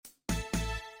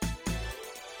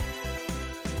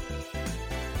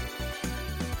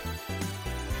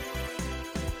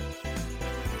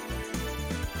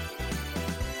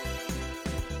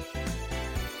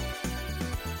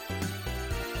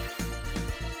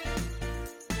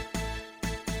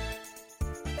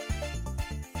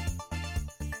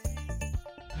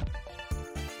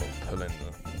pull in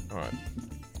the... All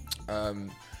right.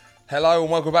 Hello and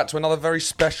welcome back to another very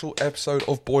special episode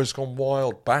of Boys Gone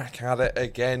Wild. Back at it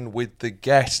again with the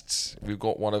guests. We've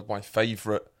got one of my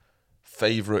favourite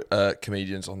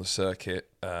comedians on the circuit,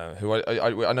 who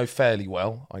I know fairly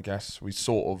well, I guess. We've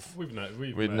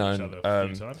known each other a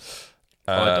few times.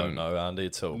 I don't know Andy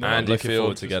at all. No, I'm looking Field,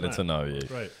 forward to getting to know you.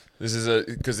 Great. This is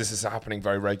because this is happening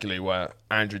very regularly where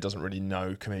Andrew doesn't really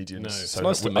know comedians. No. So It's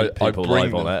nice to I meet people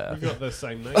bring live on them. air. We've got the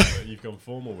same name, but you've gone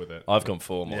formal with it. I've gone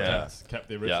formal. Yeah. It's kept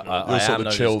the Yeah, original. I You're sort am of known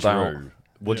as chilled out. Drew.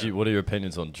 What are your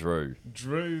opinions on Drew?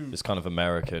 Drew, It's kind of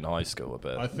American high school a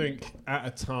bit. I think at a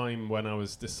time when I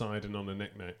was deciding on a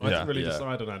nickname, I Yeah. didn't really Yeah.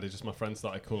 decide on Andy, just my friends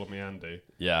started calling me Andy.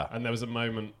 Yeah. And there was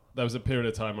a period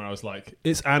of time where I was like,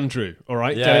 it's Andrew, all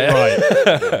right? Yeah, Get yeah.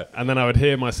 it right. And then I would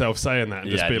hear myself saying that and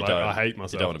just Yeah, be you like, don't- I hate You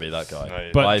myself. don't want to be that guy. No,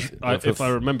 But if I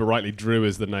remember rightly, Drew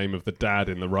is the name of the dad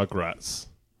in the Rugrats.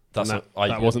 that's And not,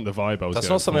 that wasn't the vibe I was That's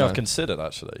going not something for. I've considered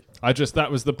actually.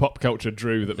 That was the pop culture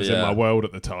Drew that was in Yeah. my world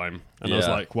at the time. And I was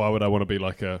Yeah. like, why would I want to be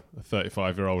like a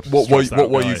 35-year-old? What were stressed out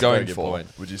you guy? going Very good for, point.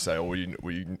 would you say? Or were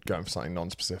you going for something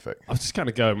non-specific? I was just kind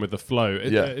of going with the flow.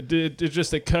 It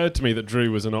just occurred to me that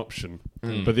Drew was an option,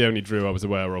 but the only Drew I was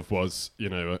aware of was, a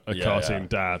Yeah, cartoon yeah.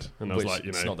 dad, and I was Which like,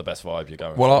 it's not the best vibe you're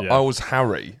going. Well, Yeah. I was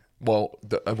Harry. Well,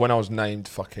 when I was named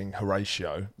fucking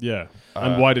Horatio. yeah.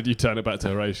 And why did you turn it back to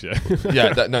Horatio?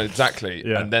 Yeah, no, exactly.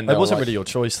 Yeah. And then it they wasn't were like, really your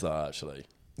choice though, actually.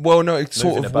 Well, no, it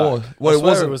sort Moving of it back. was. I Well, it swear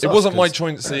wasn't. it was It us, wasn't my 'cause-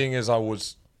 choice, seeing as I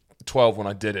was 12 when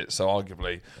I did it. So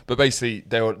arguably, but basically,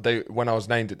 they when I was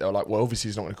named it, they were like, well, obviously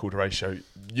he's not going to call Horatio.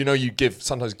 You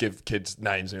sometimes give kids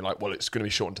names, and you're like, well, it's going to be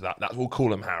shortened to that. We'll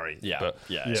call him Harry. Yeah, But,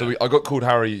 yeah. So I got called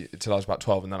Harry until I was about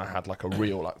 12, and then I had like a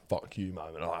real like fuck you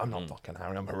moment. Like, I'm not fucking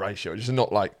Harry. I'm Horatio. It's just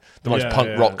not like the most Yeah, punk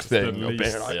yeah, rock it's the thing of being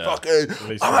least- like yeah. fucking.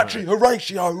 least I'm actually dramatic.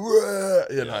 Horatio.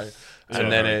 You know. Yeah,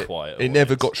 And then very quiet it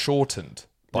never audience. got shortened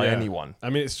by Yeah. anyone. I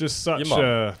mean, it's just such Your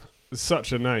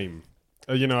a name.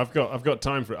 I've got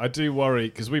time for it. I do worry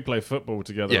because we play football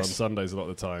together Yes. on Sundays a lot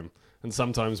of the time, and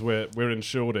sometimes we're in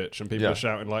Shoreditch and people Yeah. are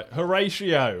shouting like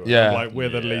Horatio. Yeah. I'm like we're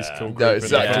the Yeah. least cool group. No, in the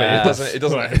exactly. Yeah.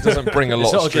 It doesn't bring a lot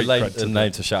It's of not a street good cred to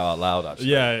name to shout out loud. Actually,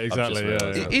 Yeah, I've just exactly, yeah,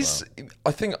 realised yeah. that It is.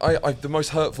 I think the most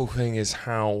hurtful thing is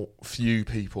how few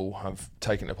people have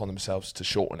taken it upon themselves to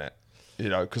shorten it.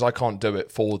 Because I can't do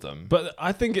it for them. But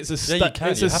I think it's a Yeah, you can.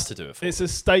 it's You a have to do it for It's a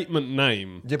statement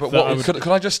name. Yeah, but that I what? would-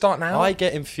 Could I just start now? I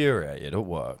get infuriated at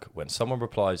work when someone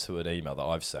replies to an email that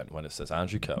I've sent when it says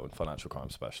Andrew Cohen, financial crime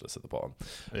specialist at the bottom,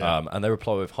 Yeah. and they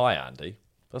reply with "Hi Andy."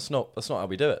 That's not how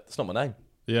we do it. That's not my name.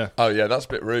 Yeah. Oh yeah, that's a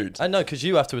bit rude. I know because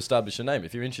you have to establish a name.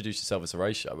 If you introduce yourself as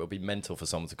Horatio, it'll be mental for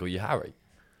someone to call you Harry.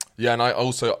 Yeah, and I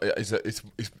also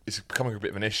it's becoming a bit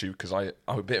of an issue because I'm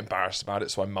a bit embarrassed about it,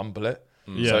 so I mumble it.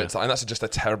 Yeah. So and that's just a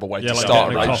terrible way Yeah, to like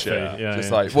start a getting a ratio. coffee. Yeah, Just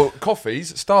yeah. like, well,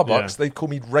 coffees, Starbucks, Yeah. they call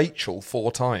me Rachel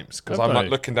 4 times because Have I'm like they?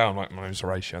 looking down, like my name's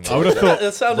Horatio. And I would have thought.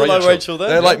 That sounded like Rachel then.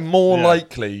 They're like more Yeah.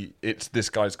 likely it's this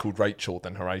guy's called Rachel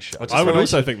than Horatio. I would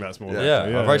also think that's more. yeah,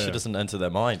 likely, Horatio doesn't enter their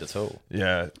mind at all.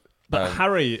 Yeah. But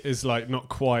Harry is like not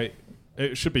quite.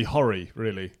 It should be Horry,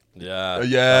 really, Yeah,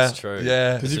 Yeah, that's true.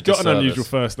 yeah. because It's you've a got an disservice. unusual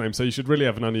first name, so you should really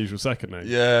have an unusual second name.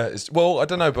 Yeah, well, I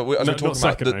don't know, but I'm No, talking not about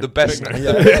second name, the best nickname.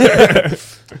 name.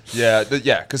 Yeah,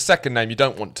 because second name you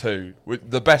don't want two.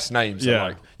 The best names Yeah. are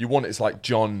like you want it's like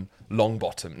John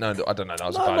Longbottom. No, I don't know. That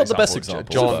was No, a bad not the best example.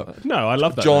 example. John No, I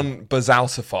love that. name. John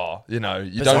Bazalsafar. You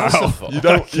Bazalsafar. you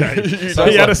don't Okay. you So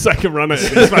don't he had a want- second run at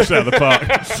it and smashed it out of the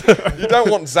park. you don't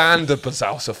want Xander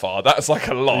Bazalsafar. That's like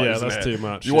a lot. Yeah, isn't that's it? too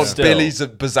much, You want yeah. Still. Billy's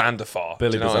Bazandafar.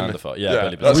 Billy Do you know what I mean? Bazandafar. Yeah,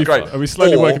 Billy that's Bazandafar. great. Are we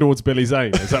slowly Or- working towards Billy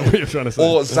Zane? Is that what you're trying to say?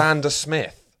 Or Xander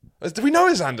Smith. Do we know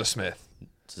a Xander Smith?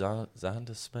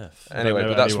 Xander Smith. Anyway, know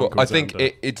but that's anyone what I called think.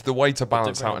 Xander. It's the way to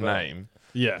balance ring out a a bell. name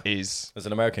yeah. is There's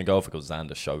an American golfer called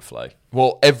Xander Schauffele.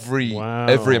 well every Wow.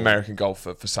 American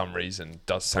golfer for some reason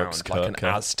does sound Brooks like an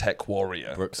Koepka. Aztec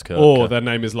warrior. Brooks Koepka. Or their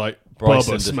name is like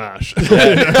Bryson Bubba De- Smash.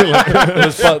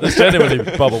 There's genuinely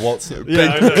Bubba Watson. Yeah,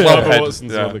 I know. club Bubba head.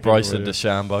 Watson's Yeah. one of the Bryson people,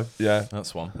 DeChambeau. Yeah,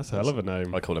 That's one. That's a hell of a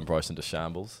name. I call him Bryson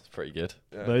DeChambles. It's pretty good.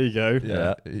 There you go.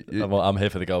 Yeah. Yeah. Well, I'm here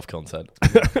for the golf content.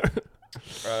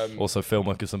 Also, Phil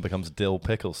Mickelson becomes Dill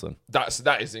Pickleson.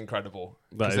 that is incredible.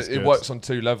 That 'Cause is it good. works on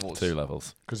 2 levels. 2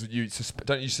 levels. Because you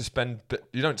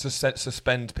don't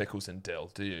suspend pickles in dill,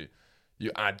 do you?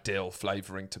 You add dill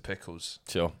flavouring to pickles.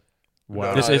 Sure.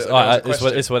 Wow. This No, is, that was a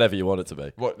it's question. whatever you want it to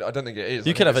be. What I don't think it is.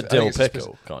 You I can think have a it's- I think dill it's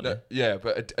pickle, can't you? Yeah,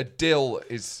 but a dill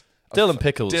is Dill and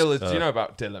pickles. Dill is. Do you know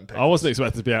about dill and pickles? I wasn't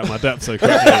expected to be out of my depth so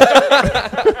quickly.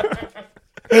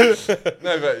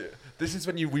 No, but This is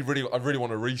when I really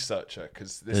want to research it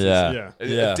because this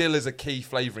Yeah. dill is a key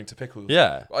flavouring to pickles.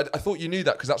 Yeah. I thought you knew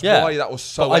that because that's why that was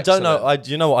so. But I don't know. excellent.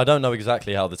 You know what? I don't know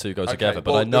exactly how the two go together,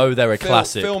 but well, I know they're a Phil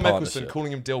classic Mickelson, partnership.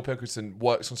 calling him Dill Pickleson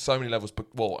works on so many levels, but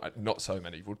not so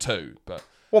many. Well, two, but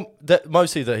Well,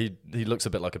 mostly that he looks a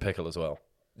bit like a pickle as well.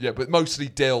 yeah, but mostly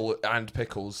dill and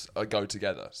pickles go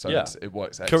together, so Yeah. it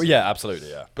works. Excellent. Yeah,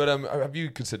 absolutely. Yeah. But have you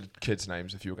considered kids'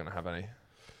 names if you were going to have any?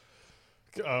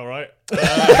 All right.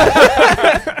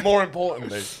 More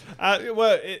importantly,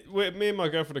 Me and my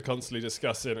girlfriend are constantly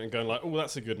discussing and going like, "Oh,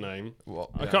 that's a good name." I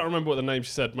Yeah. can't remember what the name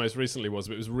she said most recently was,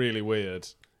 but it was really weird.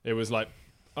 It was like,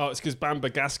 "Oh, it's because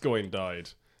Bamba Gascoigne died,"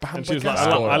 and she was like,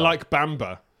 "I like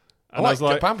Bamba." And I was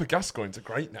like, Bamba Gascoigne's a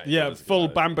great name. yeah, full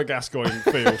Bamba Gascoigne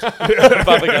field.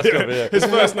 Bamba Gascoigne, yeah. His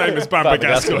first name is Bamba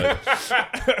Gascoigne.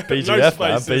 BGF, No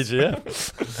man. spaces.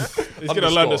 BGF. He's going to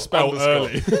learn to spell Underscore.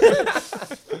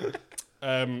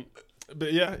 early.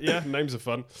 But yeah, names are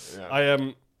fun.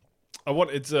 Yeah. I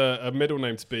wanted a middle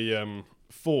name to be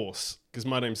Force because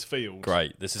my name's Field.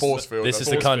 Great. This is Forcefield, this that's is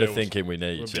the kind of Forcefield. thinking we Would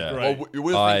need. be Yeah. great. Well,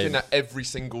 we're thinking that every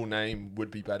single name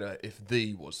would be better if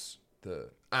the was the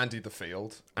Andy the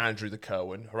Field, Andrew the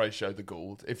Kerwin, Horatio the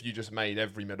Gould. If you just made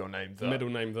every middle name the Middle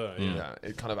name there. Yeah. yeah,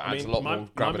 it kind of I adds mean, a lot my- more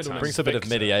my middle gravitas. name's Brings a bit of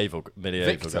Victor. medieval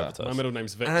Victor. gravitas. My middle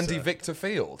name's Victor. Andy Victor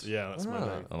Field. Yeah, that's my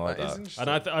name. I like is that. interesting.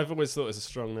 And I've always thought it's a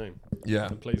strong name. Yeah.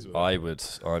 I'm pleased with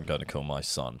it. I'm going to call my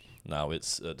son. Now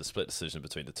it's the split decision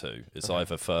between the two. It's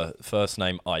either first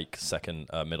name Ike, second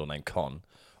middle name Con,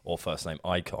 or first name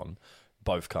Icon.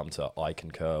 Both come to Ike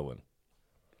and Kerwin.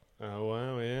 Oh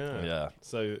wow, yeah. Yeah.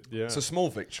 So yeah. It's a small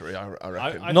victory, I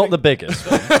reckon. I Not think the biggest.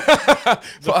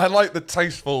 but I like the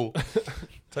tasteful.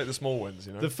 Take the small wins,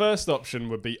 you know. the first option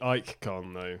would be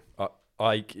IkeCon though.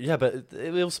 Ike. Yeah, but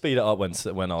it will speed it up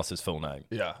when asked his full name.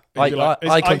 Yeah. You'd be like,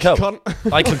 "Is Icon Kerwin.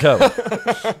 IkeCon?" Icon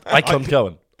Kerwin. Icon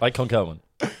Kerwin. Icon Kerwin.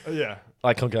 Yeah.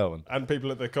 Icon Kerwin. And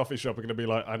people at the coffee shop are going to be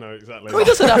like, I know exactly. He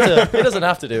doesn't have to. He doesn't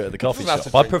have to do it at the coffee Doesn't have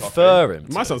shop. to I drink prefer him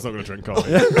My son's not going to drink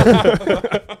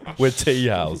coffee. with tea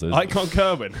houses. Icon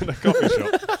Kerwin in a coffee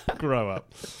shop. Grow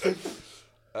up.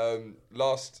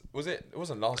 It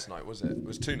wasn't last night, was it? It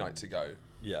was 2 nights ago.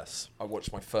 Yes. I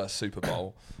watched my first Super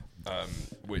Bowl,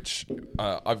 which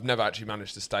I've never actually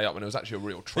managed to stay up, and it was actually a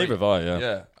real treat. Neither have I. Yeah.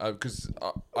 Yeah, because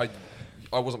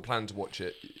I wasn't planning to watch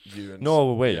it. You and Nor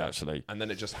were we actually. and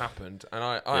then it just happened, and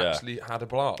I Yeah. actually had a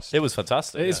blast. It was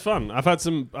fantastic. It is fun. I've had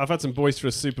some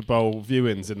boisterous Super Bowl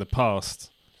viewings in the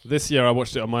past. This year I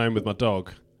watched it on my own with my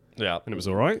dog, Yeah. and it was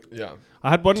all right. Yeah. I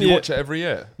had one Do you year. watch it every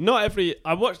year? Not every.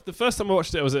 I watched the first time I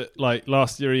watched it. I was at like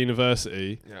last year at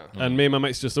university, Yeah. and me and my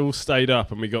mates just all stayed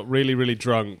up and we got really, really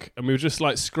drunk, and we were just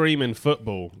like screaming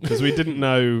football because we didn't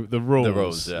know the rules. The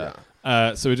rules.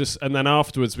 Yeah. So we just, and then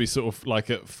afterwards we sort of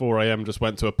like at 4 a.m. just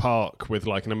went to a park with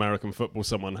like an American football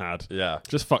someone had. Yeah.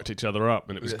 Just fucked each other up,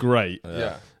 and it was Yeah. great.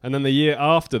 Yeah. And then the year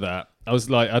after that, I was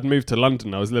like, I'd moved to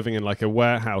London. I was living in like a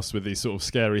warehouse with these sort of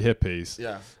scary hippies.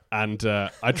 Yeah. And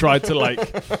I tried to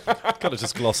like, Kind of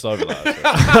just glossed over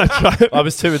that. I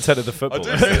was too intent of the I football.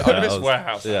 do. I miss was-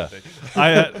 warehouse. yeah.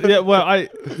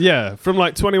 yeah, from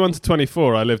like 21 to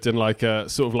 24, I lived in like a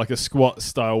sort of like a squat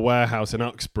style warehouse in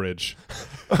Uxbridge.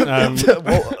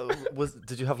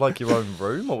 Did you have like your own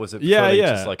room, or was it Yeah, fully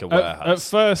yeah. just like a At warehouse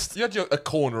first, You had a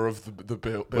corner of the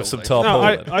building with some no,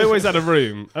 tarpaulin? I always had a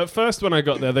room. At first, when I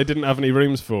got there, they didn't have any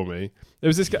rooms for me. There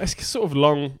was this guy, it's sort of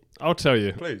long. I'll tell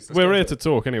you. Please, let's We're go here for to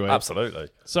talk anyway. Absolutely.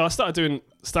 So I started doing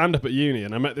stand up at uni,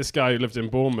 and I met this guy who lived in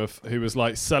Bournemouth who was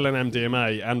like selling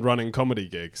MDMA and running comedy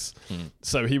gigs.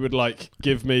 So he would like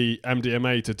give me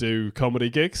MDMA to do comedy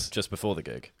gigs. Just before the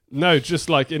gig. No, just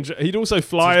like he'd also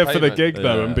fly It's his her for the payment. gig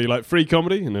though Yeah. and be like free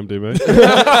comedy and MDMA.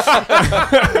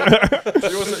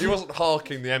 He wasn't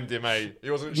harking the MDMA. He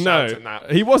wasn't No, shouting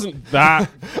that. he wasn't that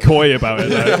coy about it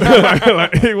though.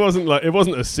 Like, he wasn't like it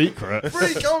wasn't a secret.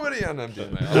 Free comedy and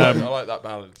MDMA. I like that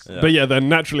balance. Yeah. But yeah, then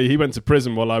naturally he went to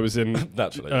prison while I was in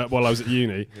Naturally. while I was at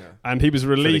uni, Yeah. and he was For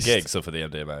released. the gigs or for the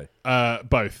MDMA?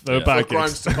 Both. They were Yeah. bad For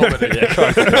Grimes gigs. to comedy.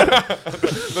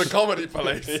 The comedy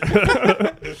police.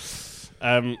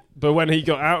 But when he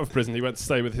got out of prison, he went to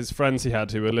stay with his friends he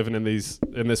had who were living in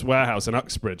this warehouse in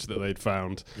Uxbridge that they'd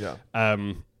found. Yeah.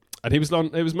 And he was on.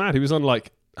 It was mad. He was on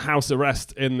like house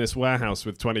arrest in this warehouse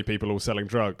with 20 people all selling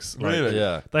drugs. Like, Really?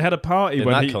 Yeah. They had a party In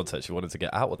when that he. context, you wanted to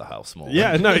get out of the house more.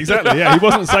 Yeah, no, exactly. Yeah, he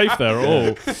wasn't safe there at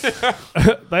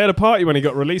all. They had a party when he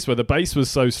got released where the bass was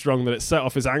so strong that it set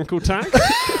off his ankle tag.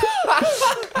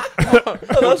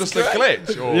 Or just a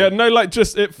glitch. Or... Yeah, no, like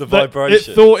just it. The It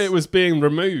vibrations. thought it was being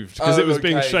removed because Oh, it was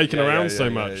being okay. shaken Yeah, around yeah, so yeah,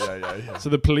 much. Yeah. So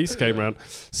the police came around.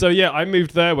 So yeah, I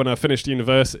moved there when I finished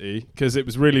university because it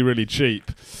was really, really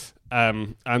cheap.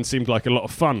 and seemed like a lot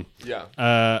of fun.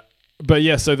 Yeah. But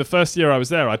yeah, so the first year I was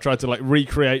there, I tried to like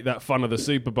recreate that fun of the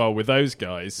Super Bowl with those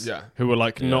guys who were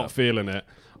like not feeling it.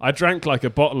 I drank like a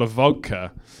bottle of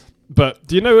vodka. But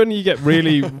do you know when you get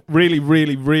really, really,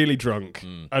 really, really drunk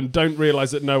and don't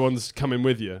realise that no one's coming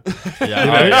with you?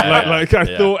 I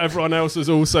thought everyone else was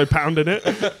also pounding it.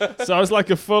 So I was like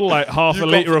a full like half a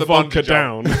litre of vodka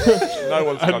down. No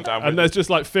one's come down with and there's just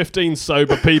like 15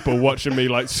 sober people watching me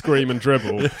like scream and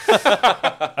dribble.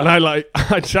 And I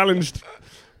challenged...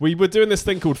 We were doing this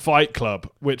thing called Fight Club,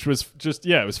 which was just,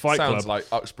 it was Fight Club. Sounds like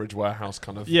Uxbridge Warehouse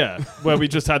kind of. Yeah, where we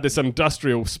just had this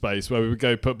industrial space where we would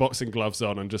go put boxing gloves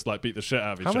on and just like beat the shit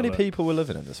out of each other. How many people were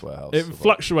living in this warehouse? It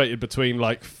fluctuated between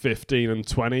like 15 and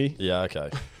 20. Yeah,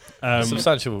 okay.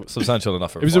 Substantial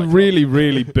enough. It was a really,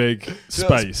 really big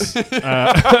space.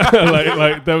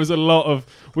 Like there was a lot of...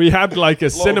 We had like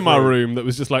a cinema room that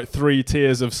was just like 3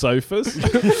 tiers of sofas.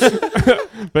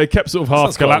 But it kept sort of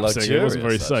half collapsing. It wasn't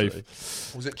very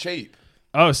safe. Was it cheap?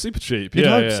 Oh, super cheap. You'd yeah,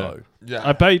 hope so. Yeah.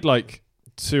 I paid like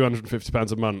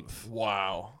 £250 a month.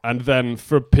 Wow. And then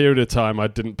for a period of time, I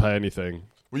didn't pay anything.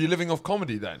 Were you living off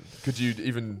comedy then? Could you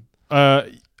even... I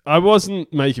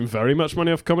wasn't making very much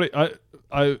money off comedy.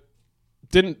 I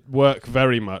didn't work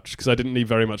very much because I didn't need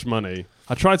very much money.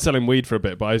 I tried selling weed for a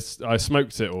bit, but I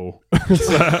smoked it all. That's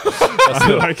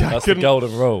the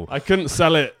golden rule. I couldn't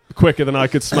sell it quicker than I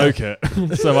could smoke it.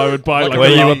 So I would buy like where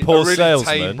you were a poor really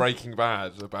salesman. tame Breaking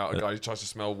Bad about a guy who tries to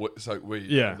smell soak weed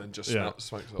and then just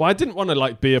smokes it. Well, I didn't want to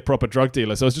like be a proper drug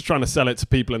dealer, so I was just trying to sell it to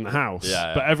people in the house.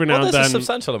 Yeah. But every now and then... there's a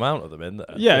substantial amount of them in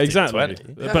there. Yeah, 15, exactly.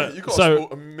 20. Yeah, but you've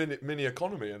got a mini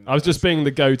economy. I was just being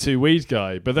the go-to weed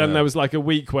guy. But then there was like a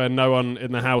week where no one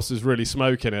in the house was really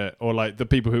smoking it, or like the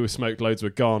people who smoked loads were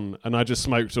gone, and I just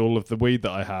smoked all of the weed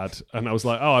that I had, and I was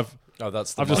like, I've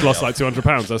just lost like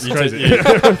 £200. That's crazy.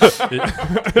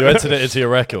 You entered it into your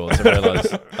records and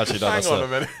realised, actually, no, Hang on a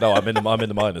minute. No, I'm in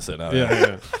the minus here now.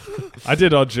 Yeah. I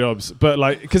did odd jobs, but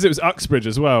like because it was Uxbridge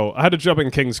as well. I had a job in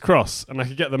King's Cross, and I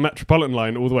could get the Metropolitan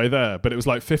line all the way there, but it was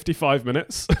like 55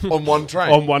 minutes on one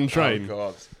train. On one train. Oh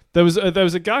God. There was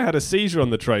a guy who had a seizure on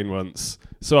the train once,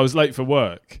 so I was late for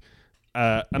work.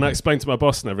 And I explained to my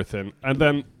boss and everything, and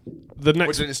then the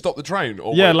next... Did it stop the train?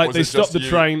 Or like they stopped the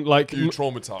train. Like you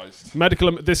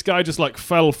traumatized. This guy just like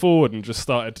fell forward and just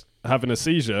started having a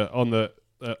seizure on the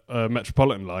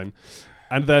Metropolitan line,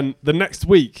 and then the next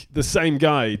week the same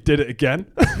guy did it again.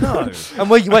 No. And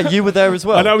wait, you were there as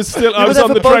well. And I was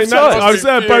on the train next. I was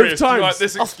there both times. Like,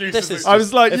 this excuse I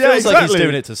was like, it yeah, feels exactly. like he's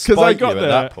doing it to spite you at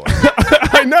that point.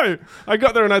 I know. I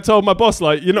got there and I told my boss,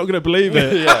 like, you're not going to believe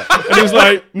it. And he was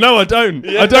like, no, I don't.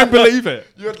 I don't believe it.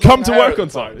 Come to work on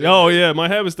time. Oh, yeah. My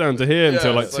hair was down to here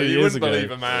until like 2 years ago. You wouldn't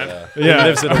believe it, man. Yeah. He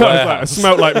lives in a warehouse. I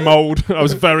smelled like mould. I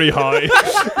was very high.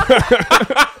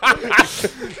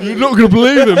 You're not going to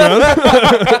believe it, man.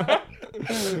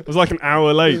 I was like an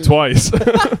hour late twice.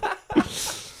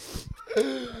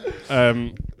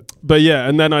 But yeah,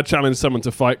 and then I challenged someone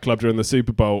to Fight Club during the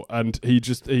Super Bowl, and he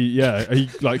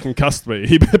like concussed me.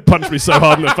 He punched me so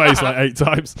hard in the face like 8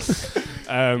 times.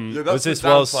 That's the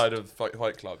downside of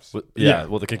fight clubs. Well,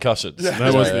 the concussions. Yeah,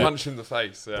 there was punch in the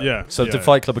face. Yeah. So did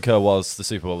Fight Club occur whilst the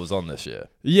Super Bowl was on this year?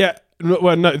 Yeah.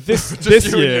 Well, no, this you and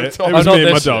year your it dog. was Oh, me not and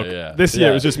my this year, dog. yeah. This year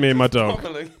it was just me and my dog.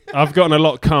 Probably. I've gotten a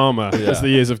lot calmer as the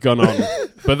years have gone on.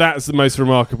 But that's the most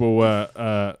remarkable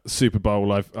Super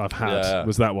Bowl I've had,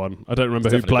 was that one. I don't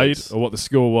remember who played or what the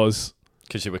score was.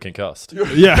 Because you were concussed.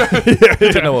 Yeah.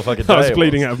 Didn't know what fucking day I was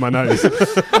bleeding out of my nose.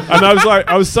 And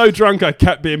I was so drunk I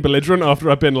kept being belligerent after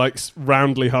I'd been like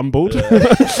roundly humbled. Yeah.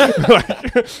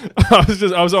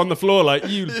 I was on the floor like,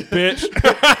 you bitch. Is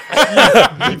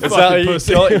that how you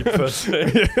got, you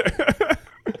pussy?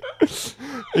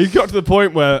 He got to the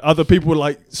point where other people were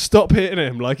like, stop hitting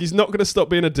him. Like, he's not going to stop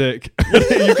being a dick.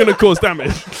 You're going to cause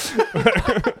damage.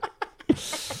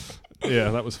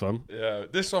 Yeah, that was fun. Yeah,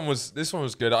 this one was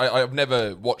good. I've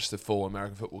never watched the full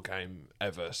American football game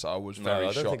ever, so I was very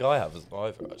shocked. I don't think I have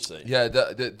either, actually. Yeah,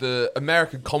 the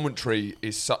American commentary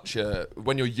is such a...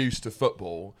 When you're used to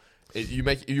football, you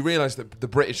realise that the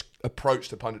British approach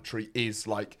to punditry is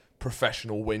like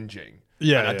professional whinging.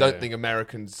 Yeah, and I don't think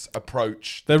Americans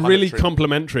approach... They're really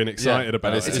complimentary and excited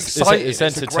about it. It's exciting. It's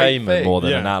entertainment more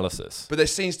than Yeah. analysis. But there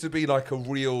seems to be like a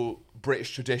real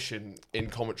British tradition in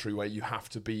commentary where you have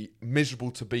to be miserable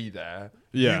to be there.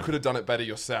 Yeah. You could have done it better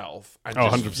yourself and Oh,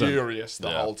 just 100%. furious the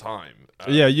whole time.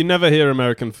 Yeah, you never hear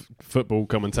American football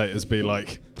commentators be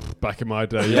like, back in my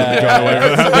day, Yeah. got away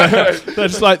with that. They're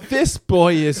just like, this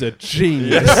boy is a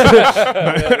genius.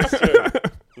 That's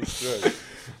true.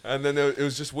 And then it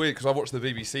was just weird because I watched the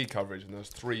BBC coverage and there was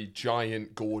 3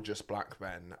 giant, gorgeous black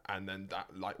men, and then that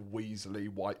like weaselly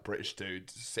white British dude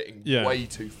sitting way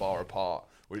too far apart,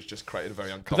 which just created a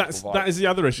very uncomfortable vibe. That is the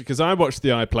other issue, because I watched the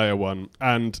iPlayer one,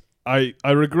 and I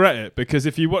regret it, because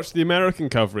if you watch the American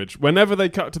coverage, whenever they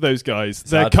cut to those guys,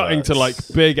 they're cutting to like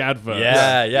big adverts.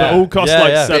 That all cost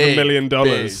 $7 million.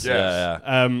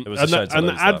 And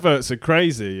the adverts are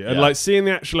crazy, and like seeing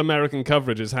the actual American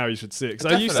coverage is how you should see it.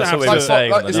 Because I used to have it's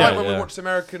like when we watch the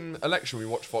American election, we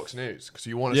watch Fox News because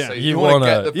you want to see, you want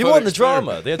the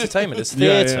drama, the entertainment. It's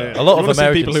theatre. A lot of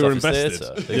American people who are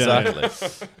invested.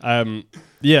 Exactly.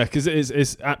 Yeah, because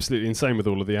it's absolutely insane with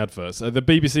all of the adverts. The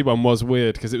BBC one was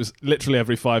weird because it was literally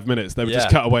every 5 minutes they would just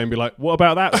cut away and be like, "What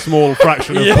about that small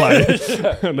fraction of play?"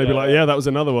 And they'd be like, "Yeah, that was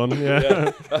another one."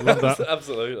 Yeah, loved that.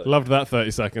 Absolutely, loved that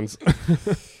 30 seconds.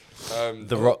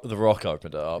 The Rock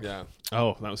opened it up. Yeah.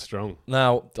 Oh, that was strong.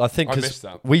 Now, I think I missed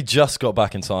that. we just got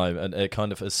back in time, and it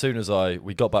kind of, as soon as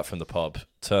we got back from the pub,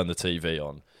 turned the TV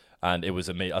on, and it was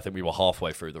I think we were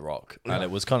halfway through The Rock, and it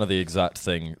was kind of the exact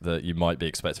thing that you might be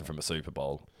expecting from a Super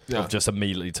Bowl. Of just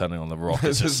immediately turning on The Rock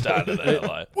and just standing there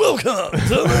like, "Welcome to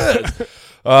this."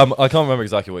 I can't remember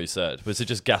exactly what you said. Was it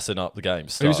just gassing up the game?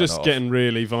 It was just getting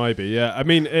really vibey, yeah. I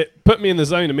mean, it put me in the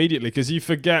zone immediately because you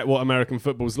forget what American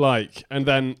football's like, and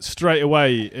then straight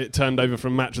away it turned over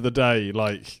from Match of the Day,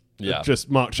 like just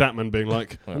Mark Chapman being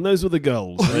like, "And those were the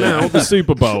goals. And now the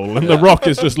Super Bowl." And The Rock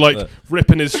is just like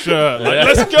ripping his shirt, like,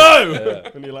 "Let's go!"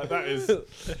 And you're like, "That is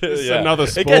another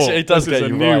sport. It does this get is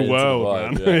a you new right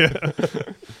world, man."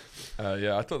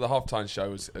 I thought the halftime show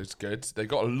was good. They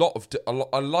got a lot of.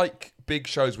 I like big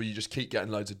shows where you just keep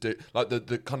getting loads of like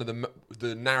the kind of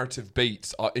the narrative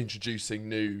beats are introducing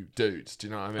new dudes. Do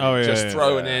you know what I mean?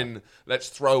 Throwing in. Let's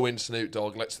throw in Snoop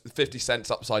Dogg. Let's 50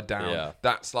 Cent's Upside Down. Yeah.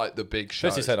 That's like the big show.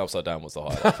 50 Cent Upside Down was the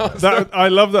highlight. I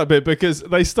love that bit because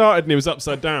they started and he was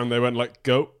upside down. They went like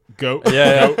go. Go,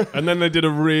 and then they did a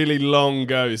really long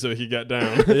go so he could get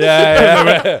down. And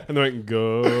they went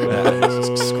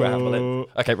go, scrambling.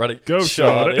 Okay, ready? Go,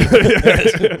 Charlie.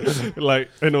 Like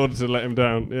in order to let him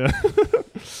down.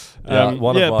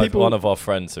 One of our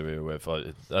friends who we were with,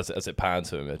 as it panned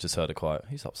to him, I just heard a quiet,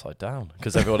 "He's upside down,"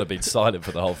 because everyone had been silent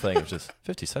for the whole thing. It was just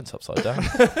 50 Cent's upside down,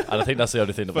 and I think that's the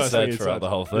only thing that was said throughout the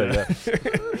whole thing.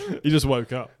 He just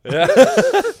woke up.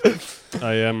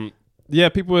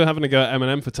 People were having a go at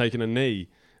Eminem for taking a knee,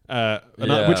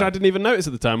 which I didn't even notice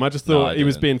at the time. I just thought he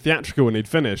was being theatrical when he'd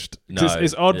finished.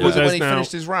 It's odd. Was it when he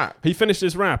finished his rap? He finished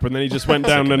his rap and then he just went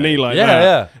down the knee like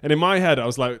that. And in my head, I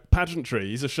was like, pageantry.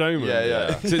 He's a showman.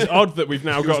 So it's odd that we've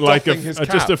now got like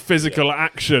just a physical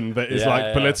action that is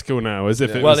like political now, as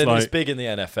if it was like... it's big in the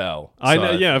NFL. I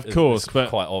know, of course, but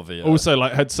quite obvious. Also,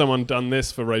 like, had someone done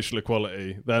this for racial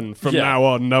equality, then from now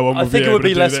on, no one would be able to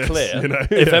do this. I think it would be less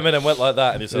clear if Eminem went like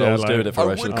that and he said, "I was doing it for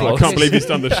racial equality." I can't believe he's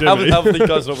done the shimmy. How have you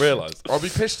guys not realised? I'd be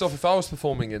pissed off if I was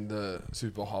performing in the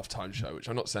Super Bowl halftime show, which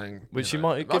I'm not saying. Which you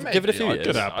might give it a few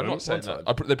years. I'm not saying that.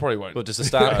 They probably won't. But just a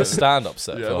stand-up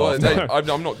set. I'm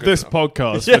not good. This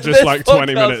podcast for just like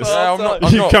 20 minutes.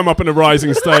 You come up in a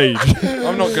rising stage.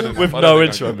 I'm not good enough. With no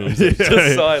intro music,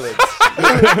 just silence.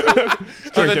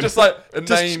 And then just like a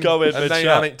name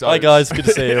anecdote. Hi guys, good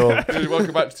to see you all.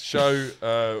 Welcome back to the show.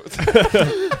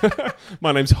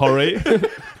 My name's Horry.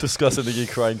 Discussing the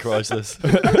Ukraine crisis.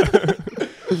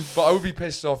 But I would be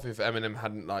pissed off if Eminem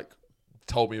hadn't like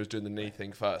told me he was doing the knee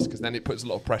thing first, because then it puts a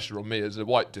lot of pressure on me as a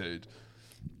white dude.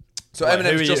 So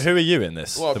who are you in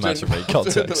this? The Match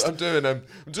context. I'm doing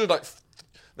like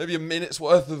maybe a minute's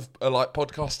worth of like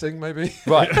podcasting, maybe.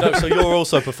 Right. No, so you're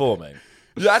also performing.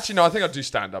 Yeah, actually, no. I think I do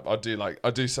stand up. I do my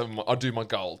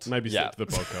gold. Maybe stick to the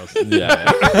podcast.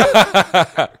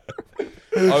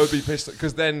 I would be pissed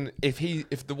because then if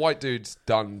the white dude's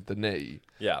done the knee,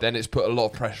 then it's put a lot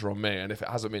of pressure on me, and if it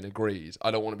hasn't been agreed,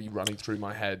 I don't want to be running through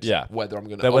my head whether I'm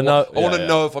going to. I want to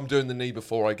know if I'm doing the knee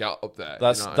before I get up there.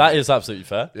 That is absolutely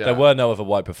fair. Yeah. There were no other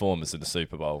white performers in the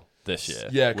Super Bowl this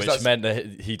year, which meant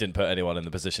that he didn't put anyone in the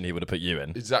position he would have put you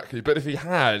in. Exactly, but if he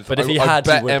had, I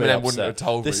bet Eminem wouldn't have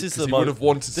told me. He would have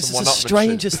wanted someone. This is the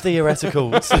strangest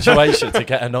theoretical situation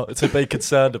to be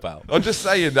concerned about. I'm just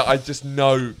saying that I just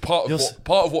know part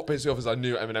of what pisses me off is I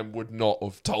knew Eminem would not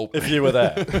have told me if you were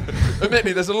there.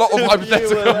 Admittedly, there's a lot of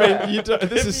hypothetical.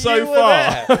 This is so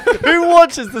far. Who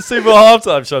watches the Super Bowl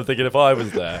halftime show? I'm thinking if I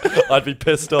was there, I'd be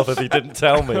pissed off if he didn't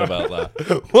tell me about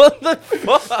that. What the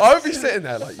fuck? I would be sitting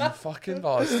there like, you fucking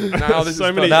bastard. Now this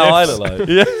so many. Now I look like.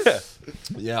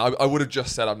 Yeah, I would have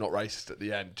just said I'm not racist at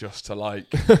the end, just to like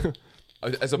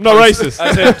No racist.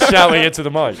 As in shouting into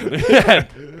the mic.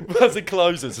 As it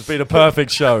closes, it's been a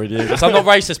perfect show. I'm not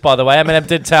racist, by the way. Eminem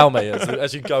did tell me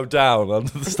as you go down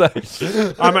onto the stage.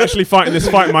 I'm actually fighting this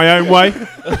fight my own way.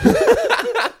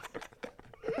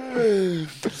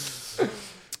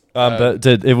 But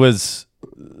it was...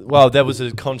 Well, there was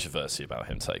a controversy about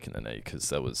him taking the knee because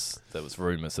there was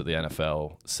rumours that the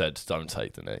NFL said don't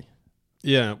take the knee.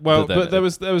 Yeah, well, but there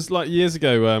was like years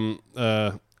ago,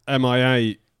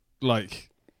 MIA like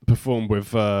performed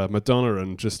with Madonna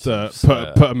and just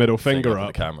put a middle finger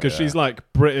up because she's like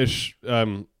British,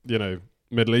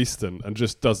 Middle Eastern, and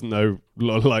just doesn't know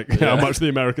how much the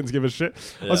Americans give a shit.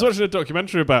 Yeah. I was watching a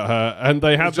documentary about her, and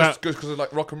they had just because of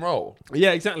like rock and roll.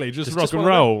 Yeah, exactly, just rock and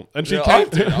roll. And she came.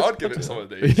 I'd give it some of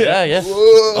these. Yeah.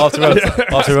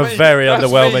 After a very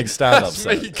underwhelming stand-up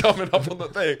set. That's me coming up on the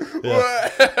thing,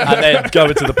 and then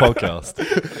going to the podcast.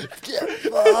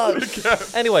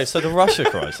 Anyway, so the Russia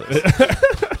crisis.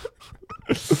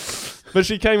 But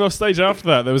she came off stage after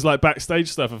that. There was like backstage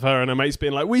stuff of her and her mates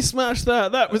being like, "We smashed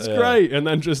that. That was great." And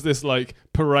then just this like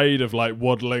parade of like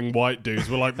waddling white dudes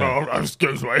were like, "Oh,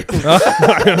 excuse me, I'll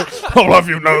have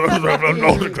you know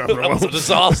that was a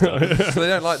disaster." So they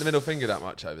don't like the middle finger that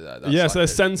much over there. So they're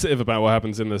sensitive about what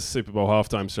happens in the Super Bowl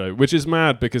halftime show, which is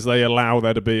mad because they allow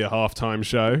there to be a halftime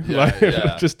show.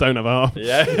 Just don't have a half.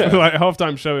 Like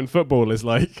halftime show in football is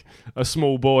like a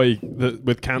small boy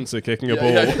with cancer kicking a ball,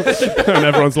 and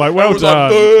everyone's like, "Well done."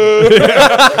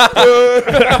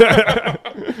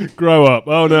 Grow up.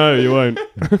 Oh no, you won't.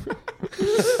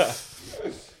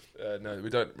 No,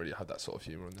 we don't really have that sort of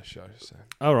humour on this show. So.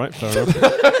 All right, fair enough.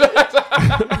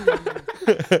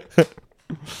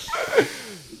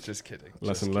 Just kidding.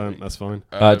 Lesson learned. That's fine.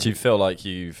 Do you feel like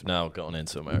you've now gotten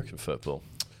into American football?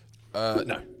 No,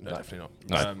 definitely not.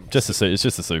 No, it's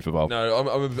just a Super Bowl.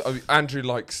 No, Andrew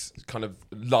loves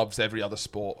every other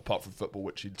sport apart from football,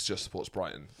 which he just supports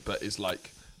Brighton, but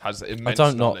has immense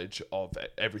knowledge of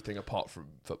everything apart from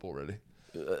football, really.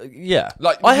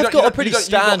 I have got a pretty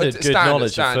standard good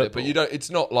knowledge of football, but you don't. It's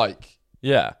not like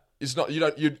It's not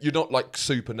you're not like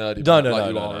super nerdy.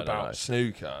 About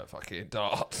snooker, fucking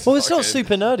darts. Well, it's not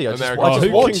super nerdy. I just watch.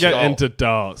 Who can get into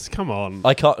darts? Come on.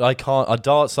 I can't.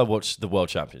 Darts. I watch the World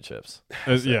Championships.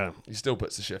 Yeah, he still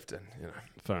puts the shift in.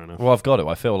 Fair enough. Well, I've got it.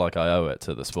 I feel like I owe it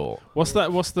to the sport. What's that?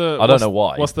 I don't know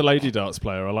why. What's the lady darts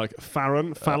player? I like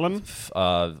Fallon.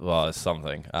 Well, it's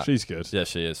something. She's good. Yeah,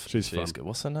 she is. She's good.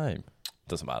 What's her name?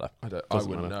 Doesn't matter. I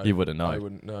wouldn't know. You wouldn't know. I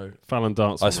wouldn't know. Fallon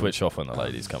darts. I switch off when the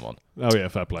ladies come on. Oh yeah,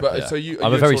 fair play. But, so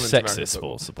I'm a very sexist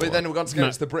sports supporter. But then once again,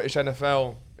 it's the British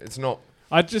NFL. It's not.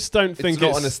 I just don't think it's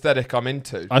not an aesthetic I'm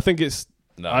into. I think it's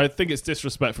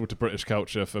disrespectful to British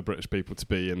culture for British people to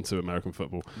be into American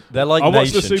football. They're like I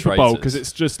watch the Super Bowl traitors. because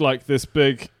it's just like this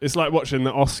big. It's like watching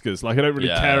the Oscars. Like I don't really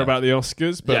care about the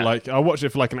Oscars, but like I watch it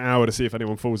for like an hour to see if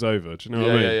anyone falls over. Do you know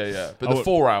what I mean? Yeah. But the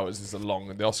 4 hours is long,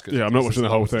 and the Oscars. Yeah, I'm not watching the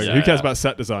whole thing. Who cares about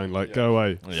set design? Like, go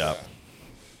away. Yeah.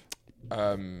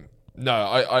 No,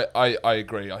 I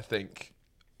agree. I think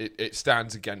it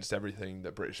stands against everything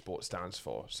that British sport stands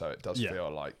for. So it does feel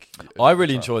like... I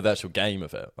really enjoyed the actual game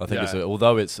of it. I think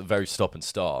although it's a very stop and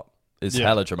start, it's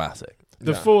hella dramatic.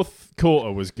 The fourth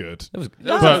quarter was good. It was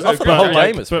the whole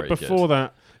game was pretty good. But before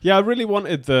that... Yeah, I really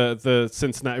wanted the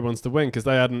Cincinnati ones to win because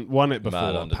they hadn't won it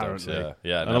before, apparently.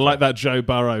 Yeah, and I like that Joe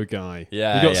Burrow guy.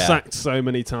 Yeah, he got sacked so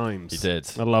many times. He did.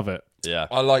 I love it. Yeah,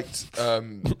 I liked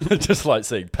just like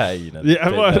seeing pain and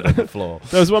on the floor.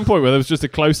 There was one point where there was just a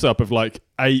close up of like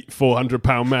 8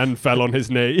 400-pound men fell on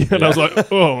his knee, and I was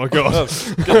like, "Oh my god!"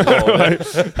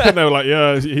 And they were like,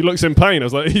 "Yeah, he looks in pain." I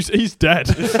was like, "He's dead.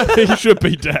 He should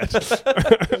be dead."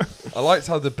 I liked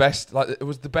how the best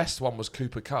one was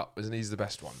Cooper Kupp, isn't he? He's the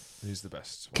best one. Who's the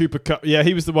best one? Cooper Kupp, yeah,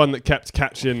 he was the one that kept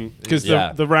catching because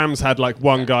the Rams had like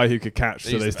one guy who could catch,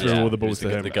 so they threw all the balls to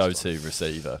him. The go-to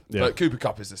receiver. Yeah. But Cooper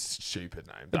Kupp is a stupid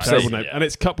name. A terrible name, and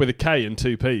it's Kupp with a K and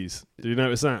 2 P's. Did you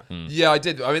notice that? Yeah, I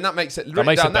did. I mean, that makes it. That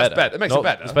makes it better. It makes it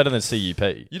better. It's better than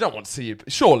CUP. You don't want CUP,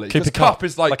 surely, because Kupp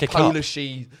is like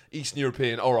Polishy, Eastern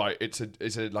European. All right, it's a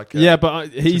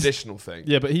traditional thing.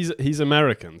 Yeah, but he's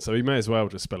American, so he may as well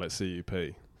just spell it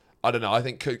CUP. I don't know. I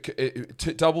think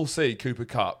double C Cooper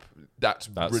Kupp. That's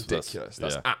ridiculous.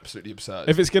 That's absolutely absurd.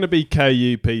 If it's going to be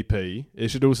KUPP,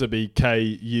 it should also be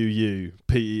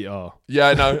KUUPER.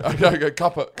 Yeah, no.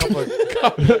 Cuppa.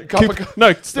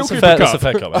 No, still Cooper Kupp. That's a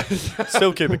fair comment.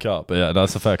 Still Cooper Kupp, but yeah,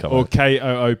 that's a fair comment. Or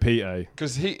KOOPA.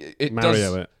 Because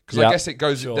I guess it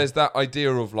goes. Sure. There's that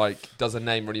idea of like, does a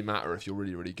name really matter if you're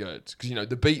really, really good? Because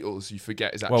the Beatles, you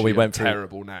forget is actually a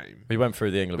terrible name. We went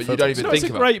through the England. But you don't even think about it.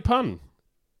 It's a great pun.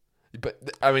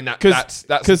 But I mean that's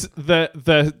because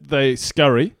they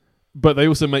scurry, but they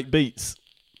also make beats.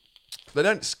 They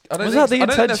don't. I don't Was think, that the I don't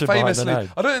think intention they're behind the famously.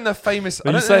 name? I don't think they're famous. Are I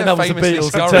you don't saying think that they're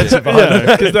was the famously Beatles' scurried. intention behind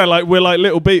it? Because they're like, we're like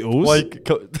little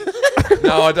Beatles.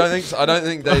 No, I don't think so. I don't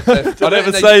think they. I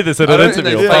never say this in an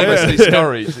interview. They're famously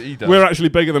scurried either. We're actually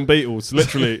bigger than Beatles,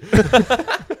 literally.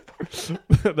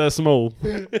 They're small.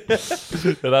 They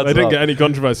didn't get any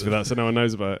controversy for that, so no one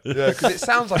knows about it. Yeah, because it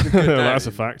sounds like a good name. That's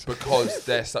a fact. Because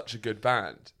they're such a good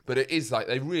band. But it is like,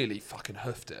 they really fucking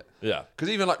hoofed it. Yeah. Because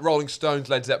even like Rolling Stones,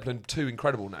 Led Zeppelin, two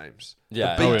incredible names.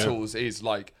 Yeah. The Oh, yeah. Beatles is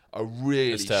like a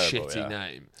really terrible, shitty yeah.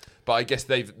 name. But I guess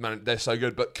they're so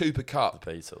good. But Cooper Cup,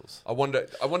 Beatles. I wonder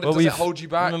does it hold you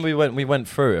back? Remember we went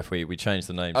through if we changed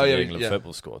the name to the England yeah.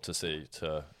 football squad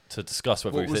to discuss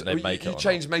whether What we was- think they'd make it You or not.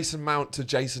 changed Mason Mount to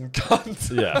Jason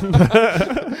Cunt. Yeah.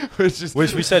 which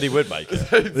We said he would make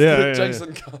it. Yeah.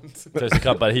 Jason Cunt. Jason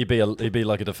Cunt, but he'd be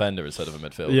like a defender instead of a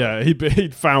midfielder. Yeah,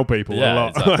 he'd foul people a Yeah,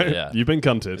 lot. exactly, yeah. You've been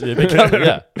cunted. Yeah,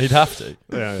 he'd have to.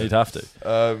 Yeah. He'd have to.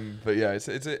 But yeah, it's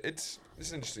an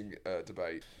interesting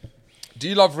debate. Do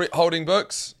you love holding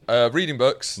books, reading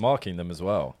books? Marking them as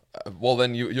well. Well,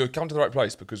 then you come to the right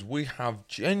place, because we have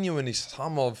genuinely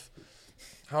some of,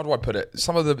 how do I put it?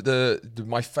 Some of the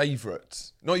my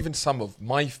favourites, not even some of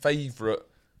my favourite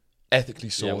ethically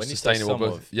Yeah, sourced when you say sustainable some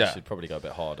books. of, you should probably go a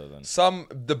bit harder than.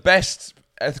 The best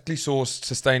ethically sourced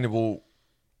sustainable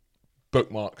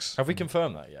bookmarks. Have we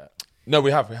confirmed that yet? No,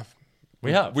 we have. We have.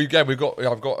 I've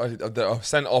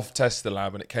sent off test to the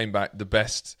lab, and it came back the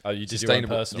best. Oh, you did sustainable.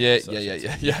 your own personal Yeah, research. yeah,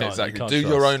 You can't- exactly. you can't Do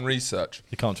your trust- own research.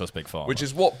 You can't trust Big Pharma. Which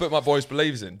is what Bookmark Boys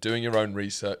believes in, doing your own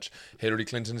research. Hillary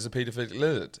Clinton is a paedophilic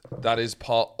lizard. That is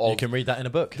part of... you can read that in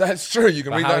a book. That's true, you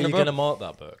can But read how that are in a you book. going to mark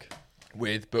that book?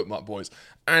 With Bookmark Boys.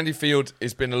 Andy Field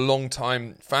has been a long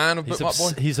time fan of Bookmark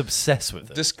Boys. He's obsessed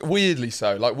with it. Just weirdly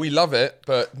so. Like, we love it,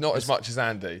 but not as much as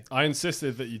Andy. I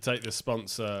insisted that you take the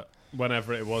sponsor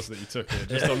whenever it was that you took it,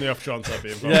 just on the off chance I'd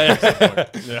be involved.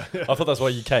 Yeah. I thought that's why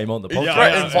you came on the podcast. He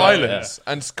threatened yeah, violence,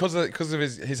 and because of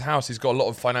his house, he's got a lot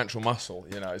of financial muscle.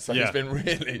 You know, so he's been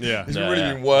really,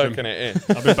 been working it in.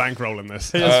 I've been bankrolling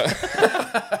this.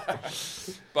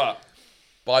 But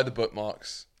buy the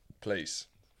bookmarks, please.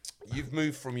 You've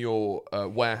moved from your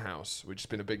warehouse, which has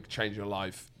been a big change in your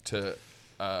life, to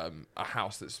a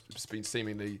house that's been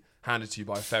seemingly handed to you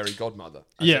by a fairy godmother.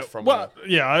 I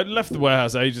left the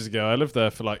warehouse ages ago. I lived there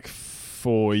for like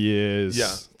 4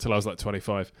 years till I was like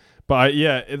 25. But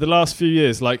in the last few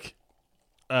years, like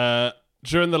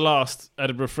during the last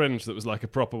Edinburgh Fringe that was like a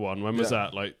proper one, when was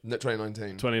that? Like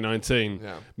 2019. 2019.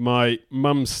 Yeah. My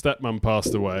mum's stepmum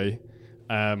passed away.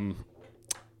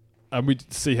 And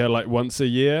we'd see her like once a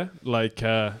year. Like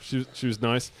she was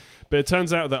nice. But it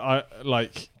turns out that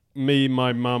me,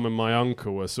 my mum, and my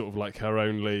uncle were sort of like her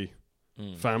only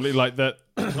family. Like that.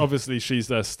 Obviously, she's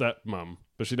their stepmum,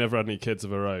 but she never had any kids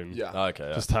of her own. Yeah. Okay.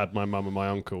 Yeah. Just had my mum and my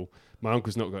uncle. My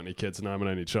uncle's not got any kids, and I'm an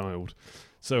only child.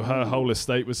 So her whole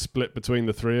estate was split between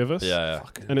the three of us. Yeah.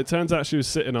 And it turns out she was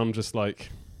sitting on just like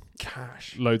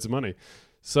Cash. loads of money.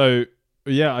 So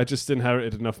I just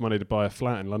inherited enough money to buy a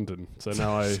flat in London. So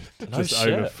now I just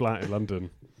own a flat in London.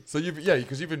 So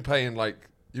because you've been paying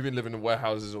you've been living in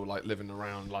warehouses or like living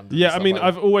around London. Yeah, I mean,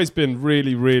 I've always been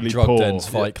really, really Drug poor. dens,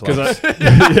 fight clubs.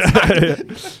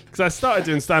 Because I started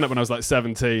doing stand-up when I was like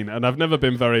 17, and I've never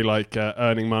been very like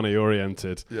earning money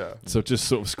oriented. Yeah. So just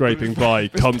sort of scraping by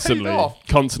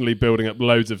constantly building up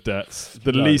loads of debts.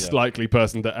 The least likely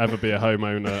person to ever be a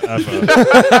homeowner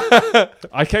ever.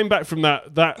 I came back from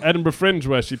that Edinburgh Fringe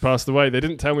where she passed away. They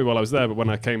didn't tell me while I was there, but when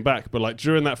I came back, but like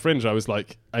during that Fringe, I was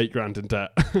like $8,000 in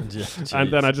debt.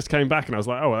 And then I just came back and I was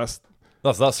like, oh,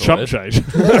 that's chump change.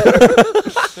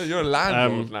 You're a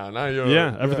landlord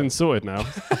now. Everything's sorted now.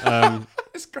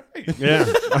 It's great. Yeah.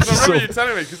 I remember you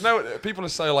telling me, because people are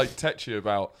so like tetchy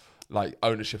about like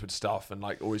ownership and stuff, and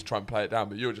like always try and play it down,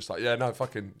 but you were just like,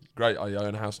 fucking great, I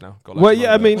own a house now.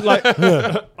 I mean, like,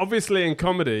 obviously in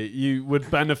comedy you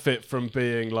would benefit from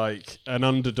being like an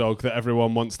underdog that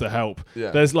everyone wants to help.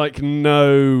 There's like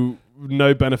no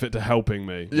benefit to helping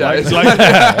me.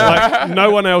 Like no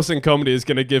one else in comedy is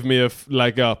going to give me a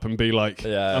leg up and be like,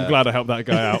 I'm glad I helped that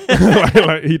guy out.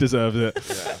 like, he deserves it.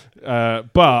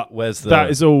 But that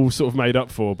is all sort of made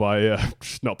up for by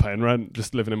just not paying rent,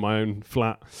 just living in my own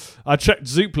flat. I checked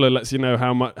Zoopla lets you know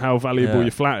how valuable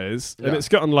your flat is, and it's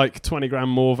gotten like 20 grand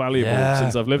more valuable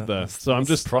since I've lived there. So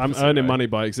I'm earning money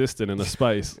by existing in the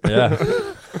space. Yeah.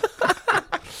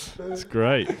 It's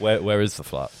great. Where is the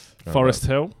flat? Forest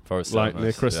Hill, like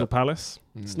near Crystal Palace.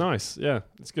 It's nice,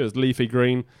 it's good. It's leafy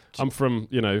green. I'm from,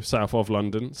 south of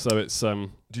London, so it's... Do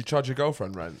you charge your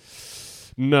girlfriend rent?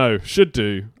 No, should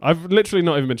do. I've literally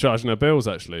not even been charging her bills,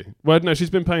 actually. Well, no,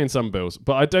 she's been paying some bills,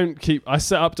 but I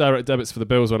set up direct debits for the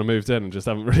bills when I moved in and just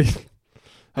haven't really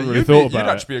haven't really thought about You'd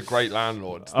it. actually be a great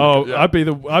landlord. Oh, Yeah.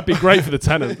 I'd be great for the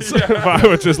tenants, but I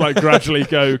would just like gradually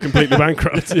go completely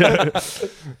bankrupt. Yeah.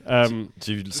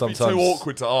 Do you It'd sometimes be too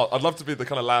awkward to ask. I'd love to be the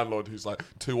kind of landlord who's like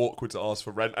too awkward to ask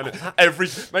for rent, and every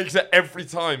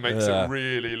time makes it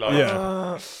really like.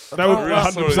 Yeah. That would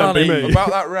 100% be me. About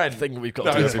that rent. thing we've got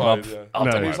No, to do it's every fine, month? yeah. Oh,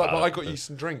 No. don't And worry he's like, about "Well, I it. got you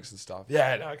some drinks and stuff."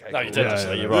 Yeah, no, okay. No, you cool. did Yeah,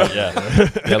 actually. yeah. You're right. Yeah,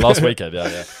 yeah. Last weekend.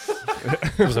 Yeah,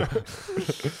 yeah.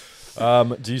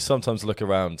 Do you sometimes look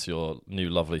around to your new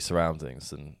lovely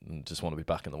surroundings and just want to be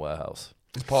back in the warehouse?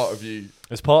 It's part of you.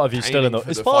 It's part of you still in Aiming the. for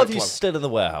It's the part Fight of you Club. still in the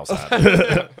warehouse.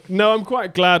 Andy. No, I'm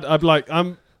quite glad. I like,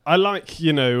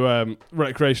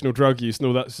 recreational drug use and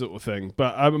all that sort of thing.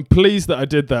 But I'm pleased that I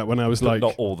did that when I was But like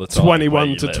not all the time. 21 where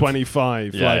you to live.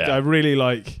 25. Yeah, like yeah. I really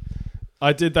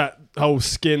I did that whole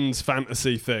skins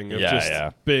fantasy thing of just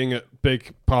being at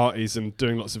big parties and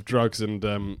doing lots of drugs and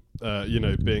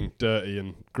being dirty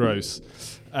and gross.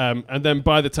 And then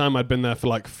by the time I'd been there for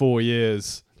like 4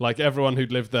 years, like everyone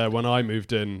who'd lived there when I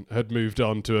moved in had moved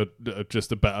on to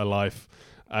just a better life,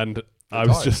 and I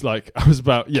was died? just like, I was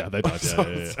about, they died.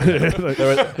 They did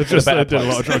a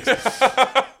lot of drugs.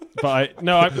 But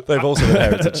They've also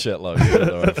inherited shitloads of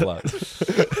their own flats.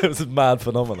 It was a mad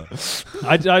phenomenon.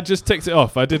 I just ticked it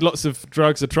off. I did lots of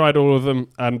drugs. I tried all of them,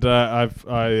 and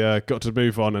I got to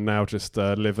move on and now just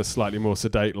live a slightly more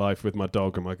sedate life with my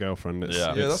dog and my girlfriend. It's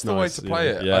That's the way nice, to play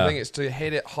it. Yeah. I think it's to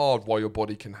hit it hard while your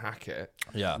body can hack it.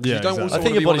 Yeah. Yeah, You don't exactly. also I think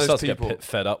wanna your be one body of those starts to people- get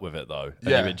fed up with it though, and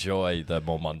Yeah. you enjoy the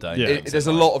more mundane. Yeah. things There's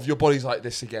a in lot life. of your body's like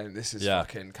this again. This is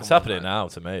fucking. Come It's on, happening man. now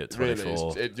to me at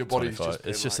 24. Really, your body's 25. just.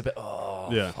 It's just a bit.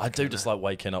 Yeah. I do just like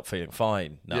waking up feeling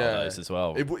fine nowadays as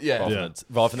well.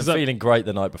 Rather than that- feeling great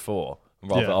the night before.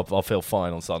 Rather, Yeah. I'll feel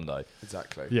fine on Sunday.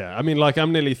 Exactly. Yeah, I mean, like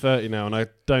I'm nearly 30 now, and I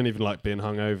don't even like being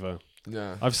hungover.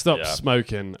 Yeah. I've stopped Yeah.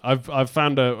 smoking. I've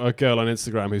found a girl on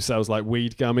Instagram who sells like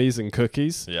weed gummies and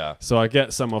cookies. Yeah. So I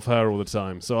get some off her all the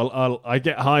time. So I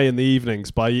get high in the evenings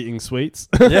by eating sweets.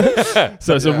 Yeah.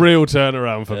 So it's a real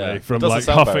turnaround for Yeah. me from It doesn't like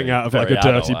sound huffing very- out of like very a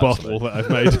dirty adult, bottle that I've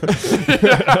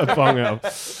made a bong out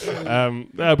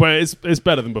of. But it's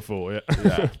better than before. Yeah.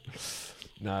 Yeah.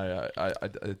 No, I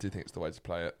do think it's the way to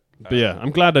play it. But yeah, I'm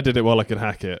glad I did it while I could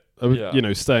hack it.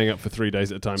 Yeah. Staying up for 3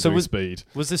 days at a time So doing speed.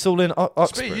 Was this all in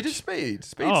Uxbridge? Speed. You did speed.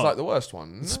 Speed's Oh. like the worst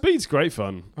one. Isn't it? Speed's great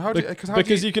fun.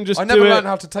 Because you can just I do never it. learned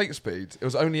how to take speed. It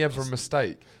was only ever a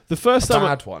mistake. The first time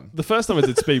Bad one. The first time I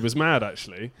did speed was mad,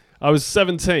 actually. I was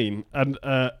 17, and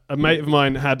a mate of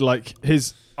mine had, like,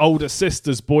 his older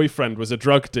sister's boyfriend was a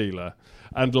drug dealer,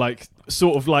 and, like,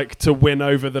 sort of, like, to win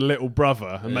over the little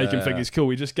brother and make him think he's cool,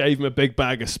 we just gave him a big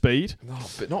bag of speed. No,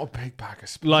 but not a big bag of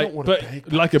speed. Like, you don't want but a big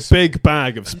bag like of a big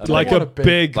bag of speed. Like want a a big-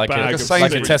 big like bag a of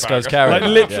Sainsbury's like a speed. Tesco's bag. carry. Like,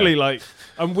 literally, like...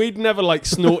 And we'd never, like,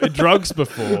 snorted drugs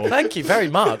before. Thank you very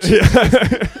much. Do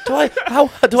I take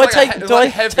like it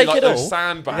all? those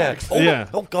sandbags. Oh, Yeah.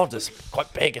 oh God, it's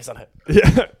quite big, isn't it?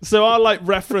 Yeah. So our, like,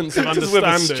 reference of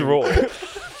understanding...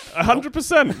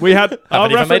 100%. We had our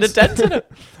Haven't even made a reference- dent in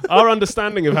it. Our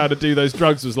understanding of how to do those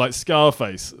drugs was like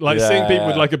Scarface, like seeing people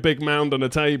with Yeah. like a big mound on a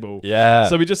table. Yeah.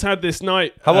 So we just had this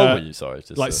night. How old were you? Sorry,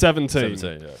 just, Like 17.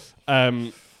 17.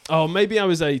 Yeah. Maybe I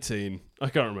was 18. I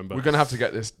can't remember. We're gonna have to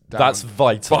get this down. That's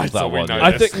vital. Vital, That we one. know yeah.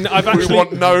 I think I've we actually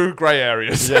want no grey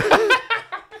areas.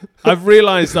 I've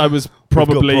realised I was We've got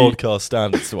probably broadcast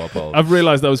standards to uphold. I've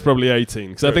realised I was probably 18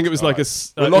 because I think it was like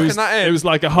We're locking it was, that in. It was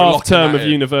like a We're half locking term that of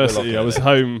in. university. We're I was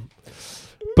locking home.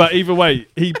 But either way,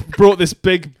 he brought this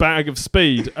big bag of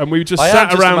speed, and we just I am sat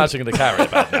just around. imagining the carry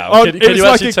bag now. Oh, Can it you was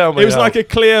like actually tell me? It was how- like a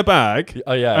clear bag.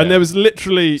 Oh yeah. And there was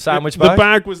literally Sandwich The bag?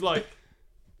 bag was like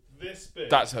this big,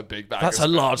 That's a big bag. That's of a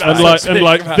large speed. bag. and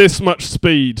like this much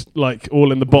speed, like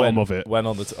all in the bottom of it. Went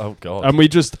on the. Oh God. And we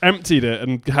just emptied it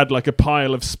and had like a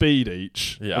pile of speed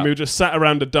each. Yeah. And we just sat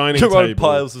around a dining Your own table.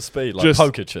 piles of speed, like Just-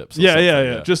 poker chips. Or Yeah, something,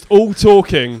 yeah. Just all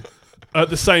talking at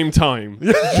the same time,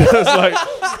 just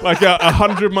like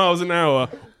 100 miles an hour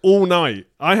all night.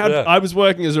 I was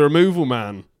working as a removal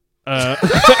man.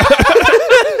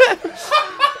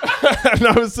 And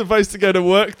I was supposed to go to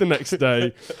work the next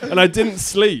day, and I didn't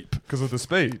sleep. Because of the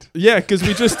speed. Yeah, because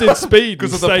we just did speed and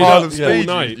Because of the stayed pile up of all speed.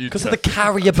 night. Because of the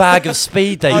carrier bag of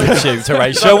speed they shoot,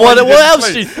 Horatio. What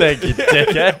else do you think, you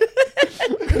dickhead?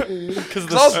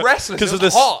 Because I was restless. Because it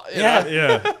was hot. Yeah.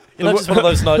 Yeah. You know, just one of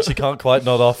those nights you can't quite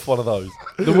nod off. One of those.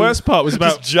 The worst part was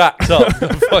Just about jacked up,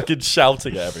 and fucking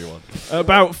shouting at everyone.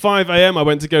 about 5 a.m. I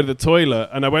went to go to the toilet,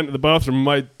 and I went to the bathroom. And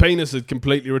my penis had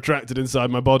completely retracted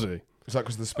inside my body. Was that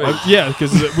because of the speed? Yeah,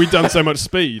 because we'd done so much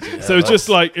speed. So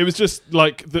it was just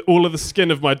like all of the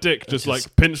skin of my dick just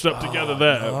like pinched up together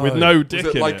there with no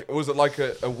dick in it. Was it like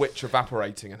a witch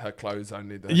evaporating and her clothes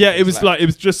only? It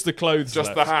was just the clothes.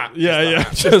 Just left. the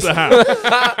hat. Just the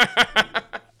hat.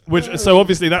 So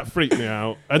obviously that freaked me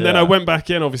out. And then I went back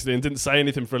in, obviously, and didn't say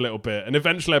anything for a little bit. And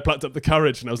eventually I plucked up the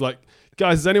courage and I was like,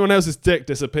 guys, has anyone else's dick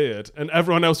disappeared? And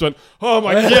everyone else went, oh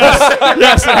my God,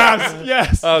 yes, it has,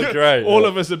 yes. Oh, great. All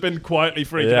of us have been quietly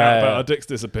freaking out about our dicks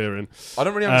disappearing. I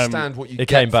don't really understand what you get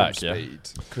came from back, speed.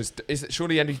 Because is it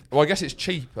surely I guess it's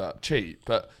cheap, but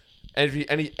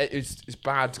it's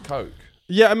bad coke.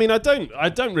 Yeah, I mean, I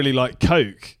don't really like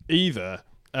coke either.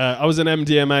 I was an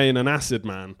MDMA and an acid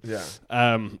man. Yeah.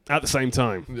 At the same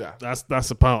time. Yeah.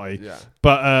 That's a party. Yeah.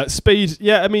 But speed,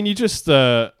 I mean, you just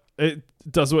it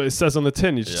does what it says on the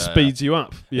tin. It just speeds you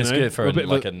up. It's good for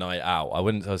a night out. I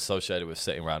wouldn't associate it with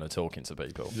sitting around and talking to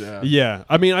people. Yeah. Yeah.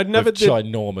 I mean, I'd never with did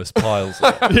ginormous piles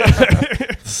of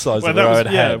it. The size of their own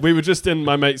head. Yeah, we were just in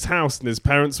my mate's house and his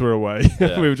parents were away.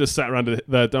 Yeah. We were just sat around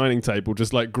their dining table,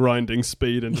 just like grinding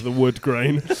speed into the wood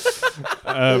grain.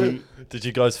 Did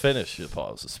you guys finish your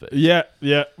piles of speed? Yeah,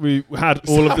 we had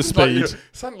all of the speed.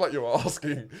 Sounded like you were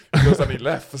asking if you guys had any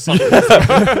left for some reason.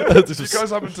 Did you guys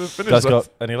happen to finish guys got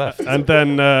any left? And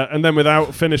then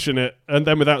without finishing it, and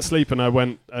then without sleeping, I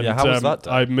went and how was that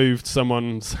done? I moved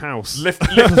someone's house. Lifted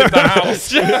the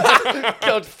house.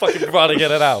 God, fucking running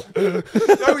in and out.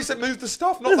 No, he said move the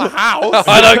stuff, not the house.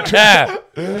 I don't care.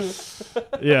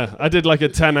 Yeah, I did like a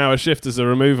 10-hour shift as a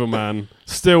removal man,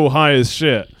 still high as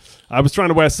shit. I was trying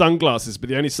to wear sunglasses, but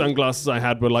the only sunglasses I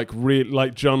had were like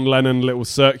John Lennon little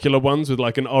circular ones with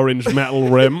like an orange metal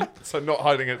rim. So not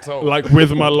hiding it at all. Like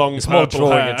with my long it's more purple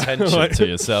drawing hair. attention to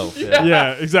yourself.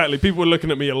 Yeah, exactly. People were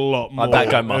looking at me a lot more.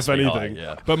 That guy must if be anything. high,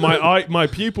 yeah. But my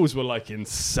pupils were like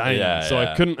insane,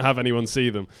 I couldn't have anyone see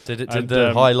them. Did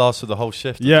the high last for the whole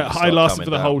shift? Yeah, high lasted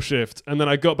for the whole shift, and then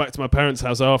I got back to my parents'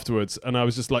 house afterwards, and I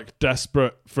was just like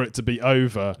desperate for it to be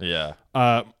over. Yeah.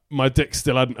 My dick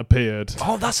still hadn't appeared.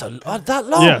 Oh, that's that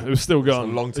long. Yeah, it was still gone.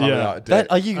 That's a long time without a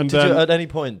dick. At any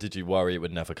point did you worry it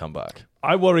would never come back?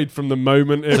 I worried from the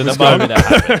moment it was the moment it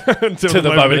happened. until to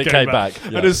the moment it came back.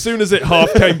 Yeah. And as soon as it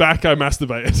half came back, I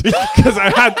masturbated because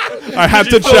I had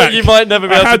to check. You might never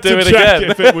be able to do it again.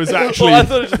 If it was actually,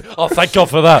 thank God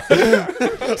for that.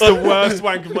 It's the worst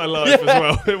wank of my life as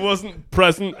well. It wasn't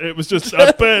present. It was just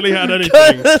I barely had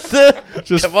anything.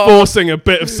 Just forcing a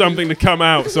bit of something to come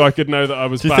out so I could know that I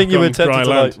was. Do you back think you on were tempted dry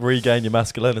land. to regain your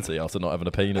masculinity after not having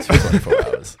a penis for 24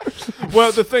 hours?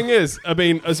 Well, the thing is, I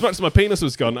mean, as much as my penis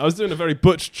was gone, I was doing a very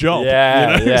butch job.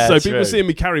 Yeah, you know? yeah, so true. people seeing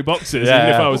me carry boxes, Yeah.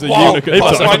 even if I was a Wow, eunuch at He the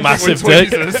must time. have a massive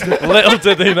dick. Little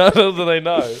did they know. Little do they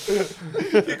know.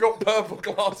 You got purple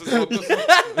glasses on.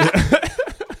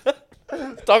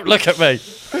 Don't look at me.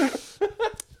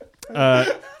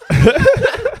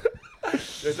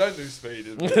 Yeah, don't do speed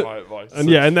is my advice.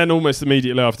 And then almost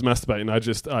immediately after masturbating,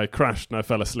 I crashed and I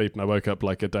fell asleep and I woke up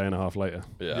like a day and a half later.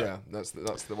 Yeah, that's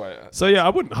the way. So yeah, I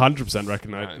wouldn't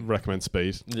 100% recommend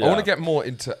speed. I want to get more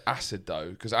into acid though,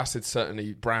 because acid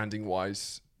certainly branding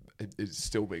wise, it's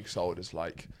still being sold as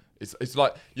like it's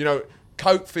like, you know,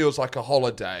 Coke feels like a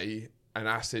holiday. And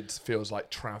acid feels like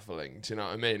traveling. Do you know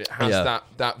what I mean? It has that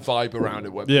vibe around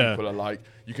it where people are like,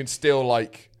 you can still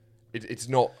like. It's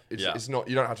not.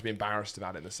 You don't have to be embarrassed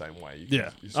about it in the same way.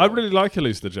 I really like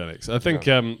hallucinogenics. I think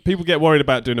people get worried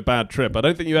about doing a bad trip. I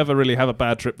don't think you ever really have a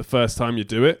bad trip the first time you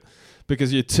do it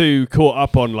because you're too caught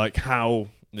up on like how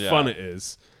fun it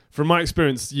is. From my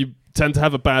experience, you tend to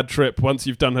have a bad trip once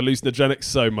you've done hallucinogenics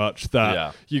so much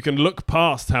that you can look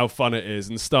past how fun it is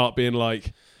and start being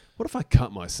like, what if I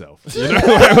cut myself? You know?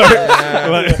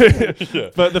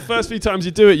 But the first few times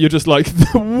you do it, you're just like,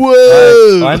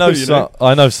 whoa! I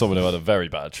know someone who had a very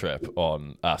bad trip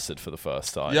on acid for the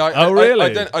first time. Yeah.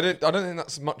 Really? I don't think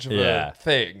that's much of a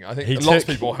thing. I think lots of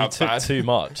people have took too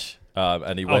much,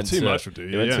 and he went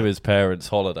to his parents'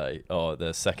 holiday or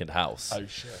their second house. Oh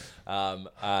shit!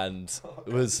 And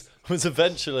was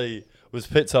eventually. Was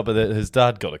picked up, and his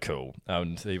dad got a call,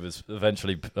 and he was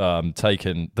eventually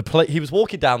taken. He was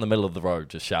walking down the middle of the road,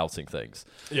 just shouting things.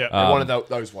 Yeah, one of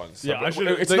those ones. Yeah, So,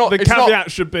 the caveat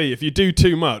should be if you do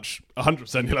too much,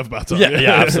 100% you'll have a bad time.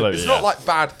 Yeah, absolutely. It's not like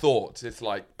bad thoughts. It's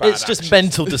like bad it's just actions.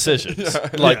 mental decisions.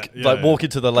 Like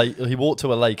walking to the lake. He walked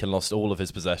to a lake and lost all of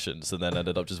his possessions, and then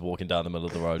ended up just walking down the middle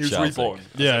of the road. He was shouting. reborn.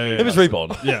 Yeah. He was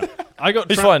reborn. Yeah,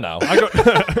 He's fine now.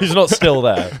 He's not still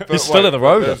there. He's still in the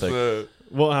road, I think.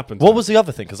 What happened? What was the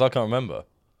other thing? Because I can't remember.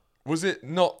 Was it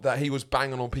not that he was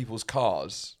banging on people's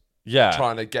cars? Yeah,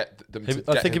 trying to get them.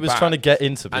 I think he was trying to get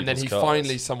into people's and then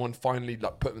cars. someone finally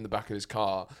like put him in the back of his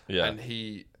car, and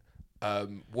he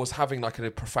was having like a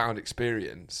profound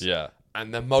experience. Yeah.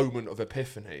 And the moment of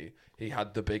epiphany, he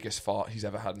had the biggest fart he's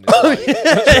ever had in his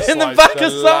life. In the back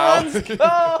of someone's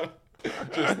car.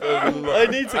 I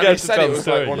need to get he said it was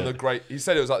like one of the great. He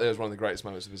said it was like one of the greatest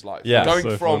moments of his life. Yeah, going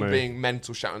so from funny. being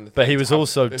mental shouting, but he was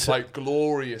also this like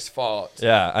glorious fart.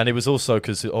 Yeah, and it was also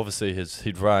because obviously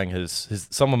he'd rang his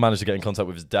someone managed to get in contact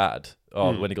with his dad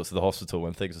when he got to the hospital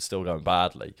when things were still going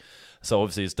badly. So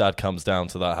obviously his dad comes down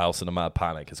to that house in a mad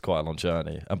panic. It's quite a long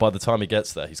journey, and by the time he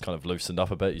gets there, he's kind of loosened up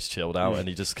a bit. He's chilled out, and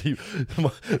he just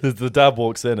the dad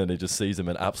walks in and he just sees him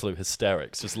in absolute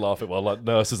hysterics, just laughing while like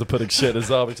nurses are putting shit in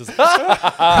his arm. He just so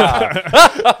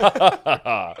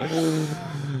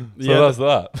that's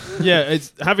that. Yeah,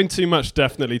 it's having too much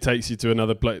definitely takes you to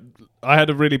another place. I had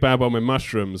a really bad one with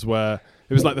mushrooms where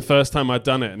it was like the first time I'd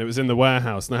done it, and it was in the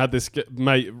warehouse, and I had this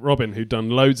mate, Robin, who'd done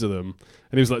loads of them,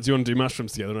 and he was like, do you want to do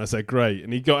mushrooms together? And I said, great.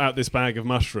 And he got out this bag of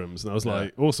mushrooms, and I was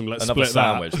like, awesome, let's Another split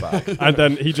sandwich that. bag. And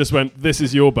then he just went, this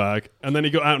is your bag. And then he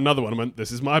got out another one and went,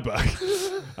 this is my bag.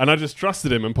 And I just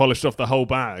trusted him and polished off the whole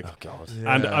bag. Oh God!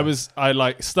 Yeah. And I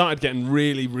like started getting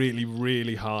really, really,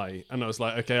 really high, and I was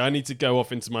like, okay, I need to go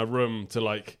off into my room to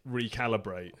like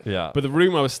recalibrate. Yeah. But the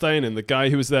room I was staying in, the guy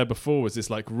who was there before was this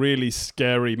like really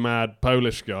scary, mad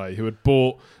Polish guy who had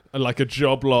bought like a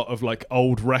job lot of like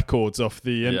old records off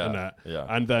the internet,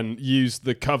 and then used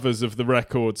the covers of the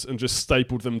records and just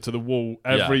stapled them to the wall.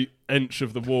 Every inch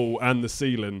of the wall and the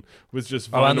ceiling was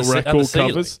just vinyl record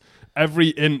covers. Every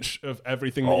inch of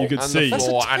everything that you could see. That's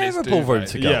a terrible room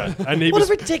to go. Yeah, and what a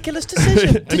ridiculous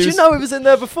decision! Did you know it was in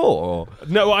there before?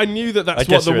 No, I knew that's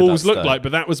what the walls looked like,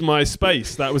 but that was my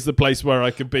space. That was the place where I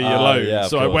could be alone. Yeah,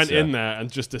 so I went in there and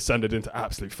just descended into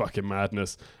absolute fucking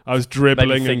madness. I was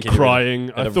dribbling and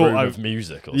crying. I thought I was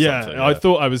music or something. I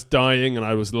thought I was dying, and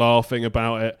I was laughing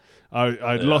about it.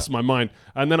 I lost my mind,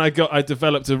 and then I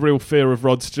developed a real fear of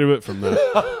Rod Stewart from that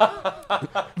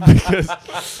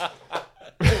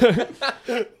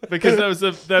because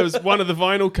there was one of the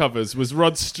vinyl covers was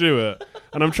Rod Stewart,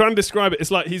 and I'm trying to describe it.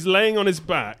 It's like he's laying on his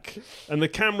back, and the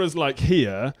camera's like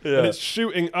here, and it's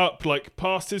shooting up like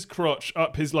past his crotch,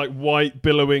 up his like white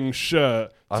billowing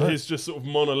shirt to his just sort of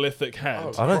monolithic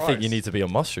head. I don't think you need to be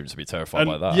on mushrooms to be terrified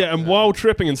by that. Yeah, and while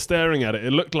tripping and staring at it,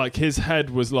 it looked like his head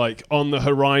was like on the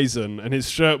horizon, and his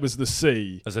shirt was the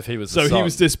sea. As if he was the sun. So he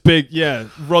was this big,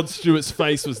 Rod Stewart's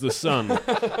face was the sun,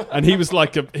 and he was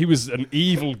like he was an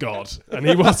evil god, and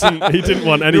he didn't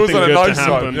want anything good to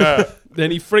happen.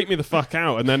 Then he freaked me the fuck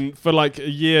out, and then for like a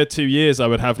year, 2 years, I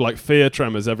would have like fear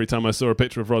tremors every time I saw a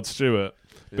picture of Rod Stewart.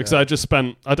 Because I just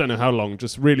spent, I don't know how long,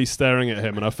 just really staring at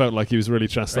him, and I felt like he was really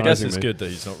chastising me. I guess it's good that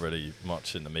he's not really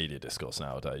much in the media discourse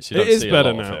nowadays. It is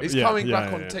better now. He's coming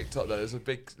back on TikTok though. There's a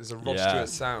Rod Stewart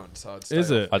sound. So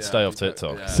I'd stay off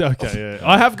TikTok. Okay,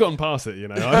 I have gotten past it,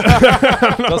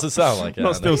 Doesn't sound like it.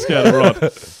 Not still scared of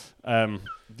Rod.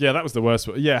 That was the worst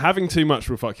one. Yeah, having too much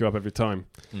will fuck you up every time.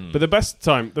 But the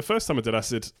first time I did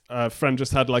acid, a friend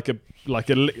just had like a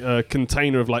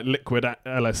container of like liquid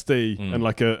LSD and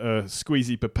like a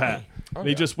squeezy pipette. And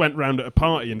he just went round at a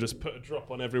party and just put a drop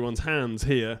on everyone's hands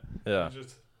here. Yeah. And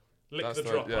just lick the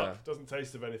drop up. Doesn't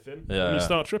taste of anything. Yeah. And you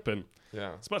start tripping.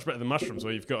 Yeah. It's much better than mushrooms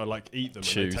where you've got to like eat them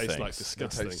and they taste like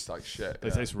disgusting. They taste like shit. They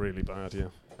taste really bad,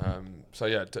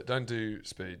 don't do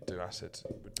speed, do acid.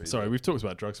 Sorry, we've talked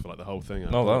about drugs for like the whole thing.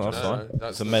 No, that's fine.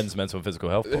 It's a men's mental and physical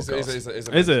health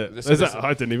podcast. Is it?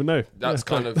 I didn't even know. That's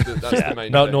kind of the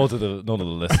main thing. None of the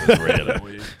listeners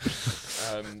really.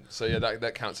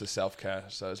 That counts as self-care.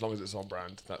 So as long as it's on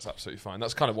brand, that's absolutely fine.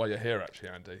 That's kind of why you're here, actually,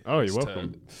 Andy. Oh, you're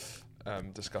welcome.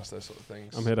 Discuss those sort of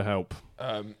things. I'm here to help.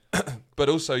 But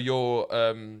also you're.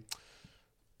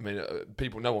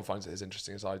 No one finds it as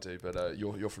interesting as I do. But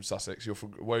you're from Sussex.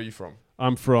 Where are you from?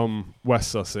 I'm from West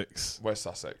Sussex. West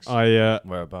Sussex.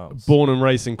 Whereabouts? Born and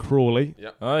raised in Crawley. Yeah.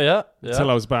 Oh yeah.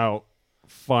 Until I was about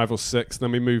 5 or 6.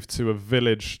 Then we moved to a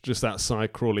village just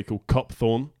outside Crawley called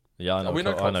Copthorne. Yeah, I know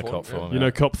Copthorne. Yeah. You know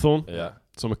Copthorne? Yeah.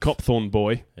 So I'm a Copthorne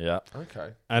boy. Yeah.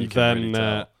 Okay. And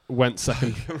then went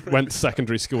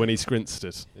secondary school in East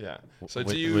Grinstead. Yeah. So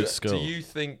do you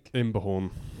think Imberhorn?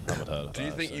 Do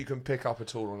you think you can pick up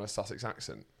at all on a Sussex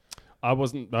accent? I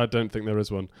don't think there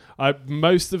is one.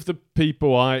 Most of the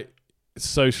people I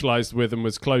socialised with and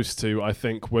was close to, I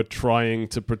think, were trying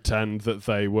to pretend that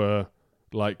they were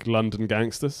like London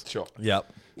gangsters. Sure.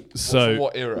 Yep. So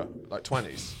what era? Like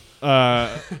 20s?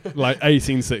 Like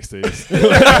 1860s.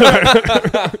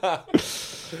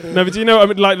 No, but do you know what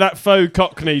I mean? Like that faux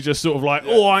Cockney, just sort of like,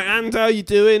 and how you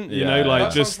doing? You know, like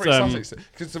that just.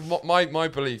 Because my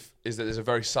belief is that there's a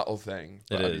very subtle thing.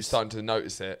 It is. You're starting to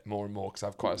notice it more and more because I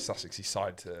have quite a Sussexy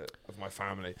side of my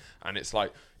family, and it's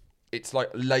like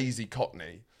lazy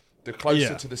Cockney, the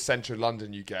closer to the centre of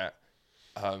London you get,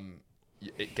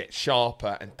 it gets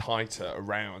sharper and tighter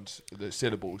around the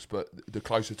syllables. But the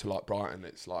closer to like Brighton,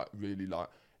 it's like really like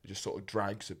it just sort of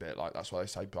drags a bit. Like that's why they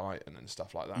say Brighton and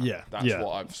stuff like that. Yeah, that's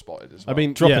what I've spotted as well. I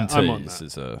mean, dropping T's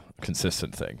is a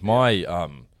consistent thing.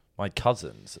 My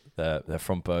cousins, they're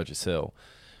from Burgess Hill,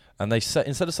 and they say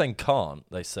instead of saying can't,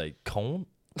 they say can't.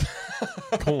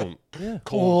 Can't. Yeah.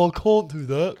 Oh, I can't do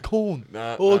that. Can't.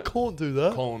 I can't do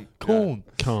that. Can't.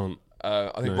 Can't.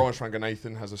 I think Brian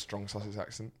Ranganathan has a strong Sussex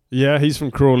accent. Yeah, he's from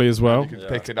Crawley as well. You can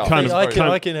pick it up.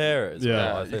 I can hear it.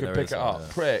 Yeah, you can pick it up.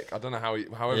 Prick. I don't know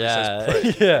however it says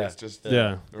prick. Yeah. It's just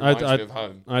reminds me of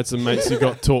home. I had some mates who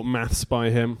got taught maths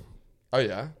by him. Oh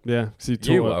yeah. Yeah, because he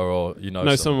taught. You were, or you know?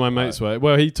 No, some of my mates were.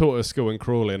 Well, he taught at school in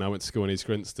Crawley, and I went to school in East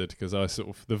Grinstead because I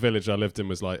the village I lived in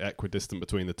was like equidistant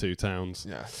between the two towns.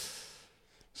 Yeah.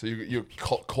 So you're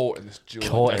caught in this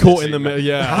dual caught in the middle.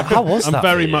 Yeah. How was that? I'm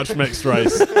very much mixed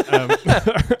race.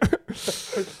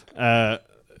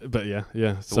 But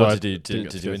yeah. So what did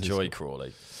you enjoy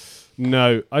Crawley?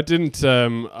 No, I didn't.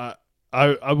 I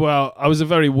was a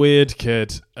very weird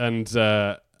kid, and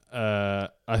I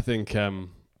think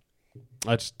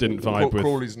I just didn't vibe with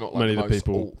Crawley's not like many the of the most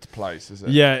people. alt place, is it?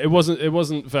 Yeah, it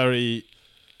wasn't very.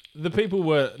 The people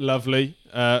were lovely,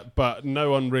 but no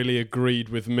one really agreed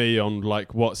with me on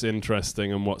like what's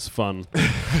interesting and what's fun.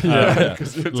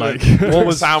 Because like what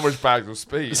was sandwich bags of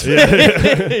speed?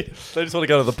 They just want to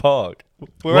go to the park.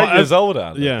 We're 8 years old,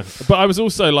 Andy. Yeah, but I was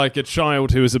also like a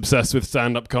child who was obsessed with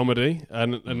stand-up comedy,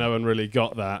 and no one really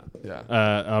got that. Yeah,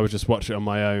 I would just watch it on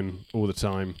my own all the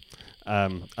time.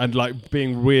 And like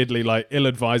being weirdly like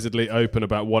ill-advisedly open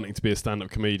about wanting to be a stand-up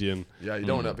comedian. Yeah, you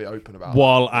don't want to be open about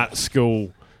while at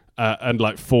school and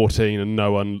like 14 and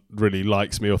no one really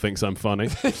likes me or thinks I'm funny.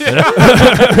 So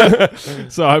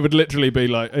I would literally be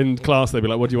like in class, they'd be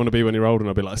like, what do you want to be when you're older? And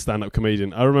I'd be like a stand-up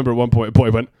comedian. I remember at one point a boy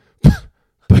went,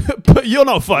 but you're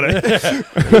not funny.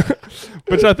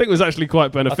 Which I think was actually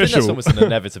quite beneficial. I think that's almost an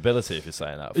inevitability if you're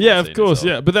saying that. Yeah, of course,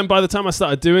 yeah. But then by the time I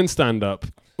started doing stand-up,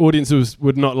 audiences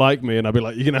would not like me, and I'd be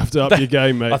like, you're going to have to up your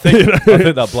game, mate. I think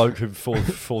that bloke who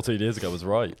 14 years ago was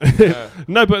right. Yeah.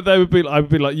 No, but I would be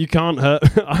like, you can't hurt.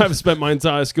 I have spent my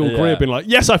entire school career being like,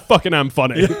 yes, I fucking am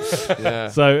funny. Yeah.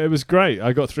 So it was great.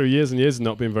 I got through years and years of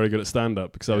not being very good at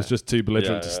stand-up because I was just too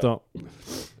belligerent to stop.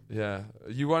 Yeah,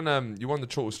 you won the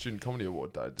Chorley Student Comedy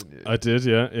Award, though, didn't you? I did,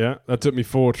 yeah. That took me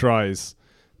 4 tries.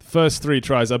 The first 3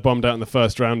 tries I bombed out in the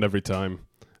first round every time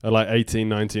at like 18,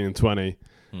 19 and 20.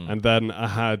 And then I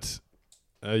had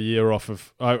a year off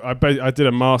of... I did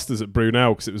a master's at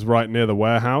Brunel because it was right near the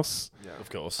warehouse. Yeah, of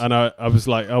course. And I was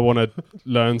like, I want to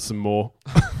learn some more.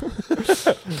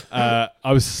 I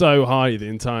was so high the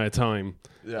entire time.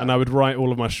 Yeah. And I would write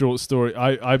all of my short story.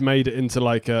 I made it into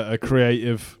like a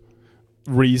creative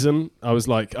reason. I was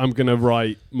like, I'm going to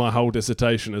write my whole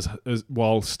dissertation as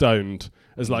while stoned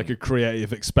as like a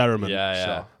creative experiment.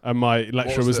 Yeah. And my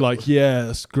lecturer was like, yeah,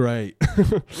 that's great.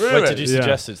 Really? Wait, did you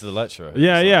suggest it to the lecturer?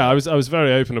 Yeah. I was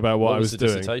very open about what I was doing.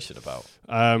 What was the dissertation about?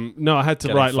 No, I had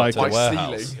to write like my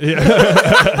warehouse.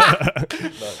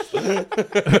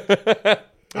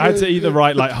 I had to either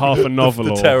write like half a novel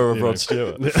the or... Terror of Rod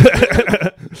Stewart.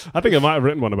 I think I might have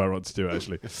written one about Rod Stewart,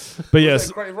 actually. But yes. Was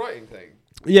that a creative writing thing?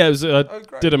 Yeah, it was, I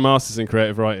did a master's in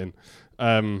creative writing.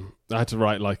 I had to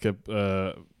write like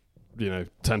a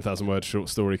 10,000 word short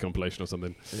story compilation or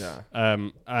something. Yeah.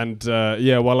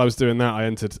 While I was doing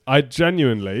that, I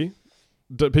genuinely,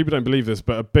 people don't believe this,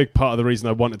 but a big part of the reason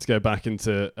I wanted to go back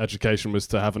into education was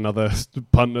to have another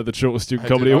punt at the Chorley Student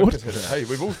Comedy Award. Hey,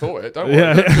 we've all thought it. Don't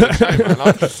worry. Don't be ashamed, man.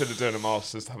 I've considered doing a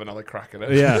master's to have another crack at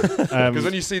it. Yeah. Because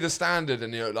when you see the standard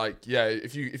and you're like,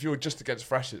 if you're just against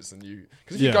freshers and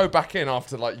because if you go back in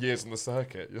after like years on the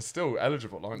circuit, you're still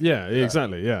eligible, aren't you? Yeah,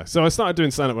 exactly. Yeah. So I started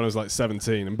doing stand up when I was like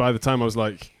 17, and by the time I was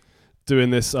like doing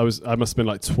this, I must have been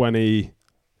like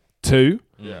 22.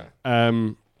 Yeah.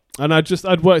 And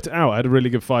I'd worked it out. I had a really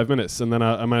good 5 minutes, and then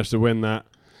I managed to win that.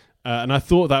 And I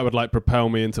thought that would like propel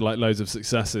me into like loads of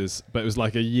successes, but it was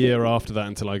like a year after that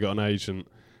until I got an agent,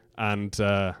 and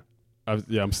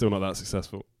I'm still not that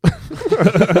successful.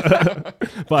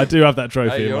 But I do have that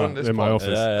trophy in my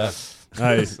office. Yeah.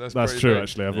 Hey, that's true. Big.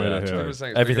 Actually, I've made it here.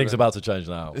 Everything's about to change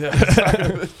now. Yeah,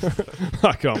 exactly.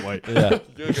 I can't wait. Yeah.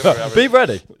 Be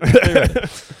ready.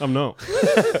 I'm not.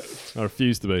 I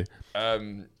refuse to be.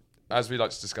 As we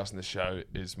like to discuss in the show,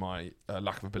 is my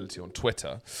lack of ability on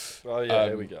Twitter. Oh yeah,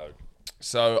 here we go.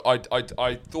 So I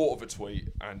thought of a tweet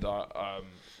and I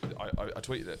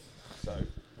tweeted it. So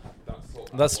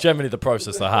that's generally the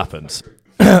process that happens.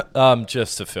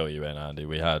 Just to fill you in, Andy,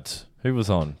 we had who was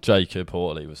on? Jacob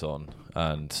Hawley was on.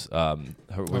 and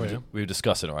we were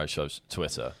discussing our show's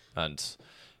Twitter, and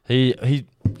we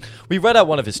read out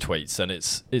one of his tweets, and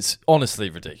it's honestly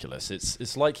ridiculous.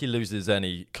 It's like he loses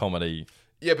any comedy.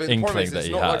 Yeah, but the problem inkling is, that it's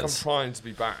he not has. like I'm trying to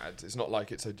be bad. It's not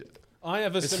like it's a. I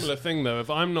have a similar thing though. If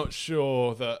I'm not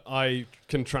sure that I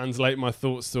can translate my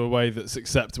thoughts to a way that's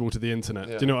acceptable to the internet,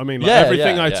 do you know what I mean? Like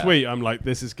everything I tweet, I'm like,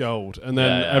 this is gold, and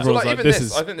then everyone's like, this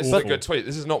is. I think this is a good tweet.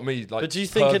 This is not me. Like, but do you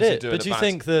think it is? But do you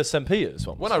think the St. Peter's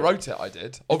one? When I wrote it, I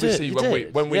did. Obviously,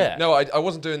 when we no, I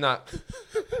wasn't doing that.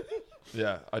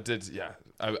 Yeah, I did. Yeah.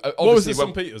 What was the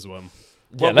St. Peter's one?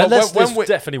 Yeah, that's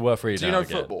definitely worth reading. Do you know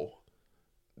football?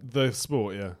 The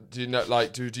sport, yeah. Do you know?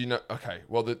 Like, do you know? Okay.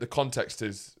 Well, the context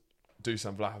is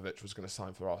Dusan Vlahovic was going to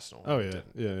sign for Arsenal. Oh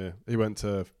yeah. He went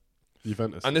to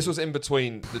Juventus, and this was in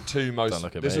between the two most.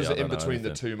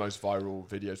 the two most viral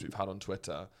videos we've had on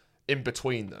Twitter. In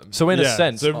between them, so in a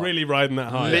sense, so really riding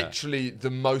that high. Literally the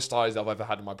most eyes I've ever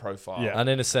had in my profile. Yeah, and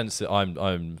in a sense,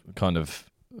 I'm kind of.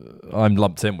 I'm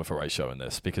lumped in with Horatio in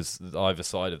this because either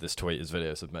side of this tweet is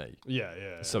videos of me. Yeah.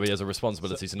 So he has a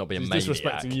responsibility to not be a maniac.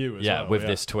 Disrespecting you as well. With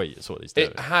this tweet, is what he's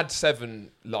doing. It had 7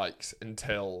 likes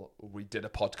until we did a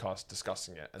podcast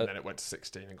discussing it, and then it went to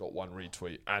 16 and got 1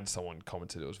 retweet, and someone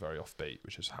commented it was very offbeat,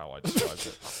 which is how I described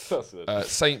it.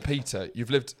 St. Peter,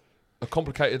 you've lived a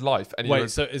complicated life. And wait,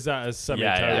 so is that a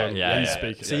semicolon? Yeah.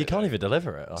 Speaking? So you can't even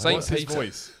deliver it. St. Peter's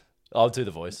voice. I'll do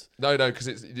the voice. No, because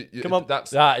it's... Come on. That's,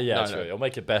 true. I'll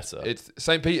make it better. It's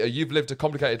St. Peter, you've lived a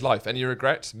complicated life. Any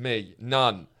regrets? Me.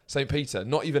 None. St. Peter,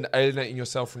 not even alienating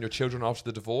yourself from your children after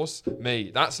the divorce? Me.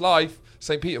 That's life.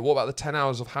 St. Peter, what about the 10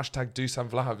 hours of hashtag Dusan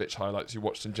Vlahovic highlights you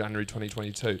watched in January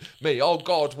 2022? Me. Oh,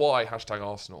 God, why? Hashtag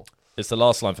Arsenal. It's the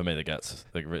last line for me that gets...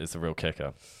 It's the real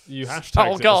kicker. You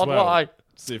hashtagged it as well. Why?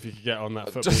 See if you could get on that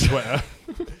football Twitter.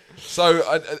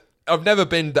 So, I've never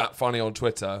been that funny on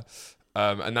Twitter.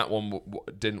 And that one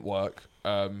didn't work.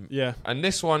 Yeah. And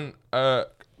this one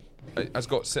has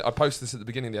got... I posted this at the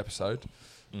beginning of the episode.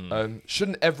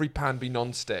 Shouldn't every pan be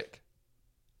non-stick?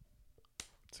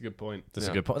 That's a good point. That's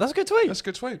a good point. That's a good tweet. That's a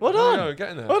good tweet. Well done. No,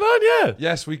 getting there. Well done, yeah.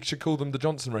 Yes, we should call them the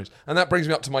Johnson rays. And that brings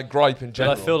me up to my gripe in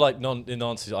general. But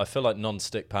I feel like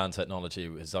non-stick pan technology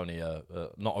is only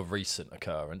not a recent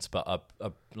occurrence, but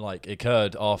like it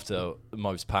occurred after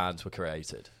most pans were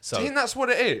created. So do you think that's what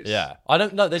it is? Yeah, I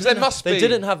don't know. They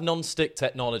didn't have non-stick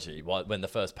technology when the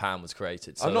first pan was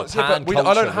created. So we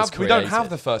don't have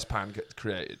the first pan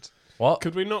created. What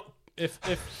could we not? If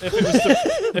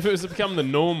it was to become the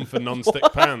norm for non-stick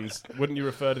pans, wouldn't you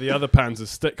refer to the other pans as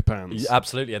stick pans? Yeah,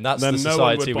 absolutely, and that's then the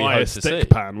society we hope to see. No one would buy a stick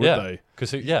pan, would they?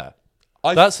 Because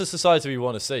that's the society we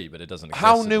want to see, but it doesn't exist.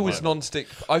 How new is non-stick?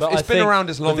 It's been around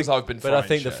as long as I've been. But I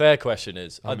think the fair question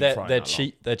is, they're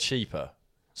cheap. They're cheaper.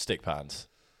 Stick pans.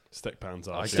 Stick pans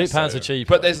are. Stick pans are cheaper.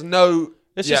 But there's no.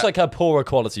 It's just like a poorer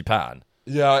quality pan.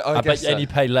 Yeah, I guess. And you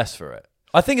pay less for it.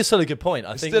 I think it's still a good point.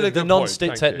 I think the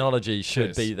non-stick technology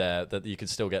should be there, that you can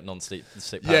still get non-stick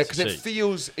pans. Yeah, because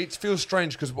it feels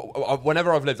strange, because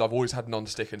whenever I've lived, I've always had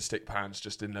non-stick and stick pans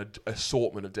just in an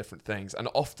assortment of different things. And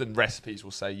often recipes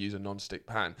will say use a non-stick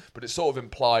pan, but it sort of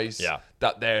implies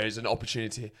that there is an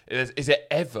opportunity. Is it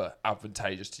ever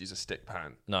advantageous to use a stick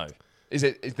pan? No. Is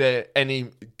there any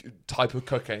type of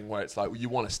cooking where it's like, you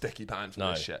want a sticky pan for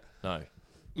this shit? No.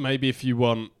 Maybe if you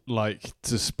want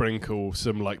to sprinkle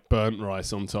some burnt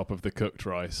rice on top of the cooked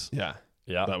rice. Yeah.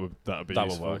 That would be that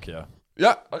useful. would work. Yeah.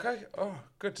 Yeah. Okay. Oh,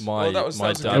 good. Are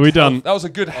we done? That was a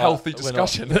good, healthy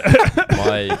discussion.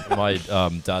 my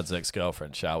dad's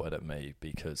ex-girlfriend shouted at me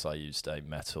because I used a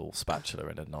metal spatula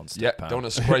in a non-stick pan. Don't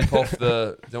want to scrape off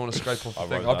the.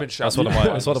 Thing. I've been shouting.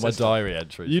 That's one of my diary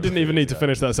entries. You didn't even need to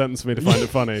finish that sentence for me to find it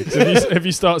funny. If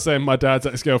you start saying my dad's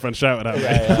ex-girlfriend shouted at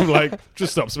me, I'm like,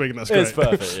 just stop speaking. That's great. It's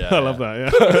perfect. Yeah, I love that.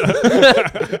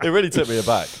 Yeah. It really took me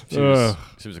aback. She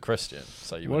was a Christian,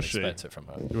 so you wouldn't expect it from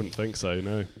her. You wouldn't think so,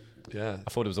 no. Yeah, I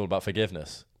thought it was all about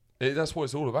forgiveness. That's what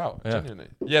it's all about, genuinely.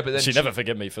 Yeah, but then she never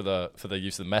forgive me for the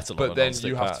use of the metal. But then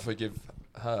you have to forgive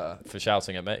her for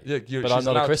shouting at me. Yeah, but I'm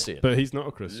not a Christian. But he's not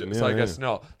a Christian. So I guess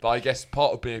not. But I guess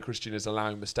part of being a Christian is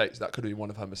allowing mistakes. That could be one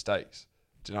of her mistakes.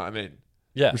 Do you know what I mean?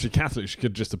 Yeah. If she's Catholic, she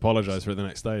could just apologise for it the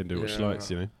next day and do what she likes.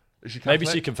 Maybe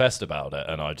she confessed about it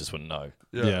and I just wouldn't know.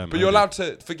 Yeah, but you're allowed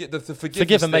to forgive.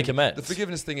 Forgive and make amends. The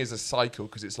forgiveness thing is a cycle,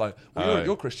 because it's like,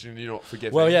 you're Christian and you're not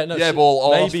forgiving. Well, yeah, no.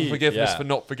 I'll ask for forgiveness for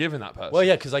not forgiving that person. Well,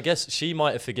 yeah, because I guess she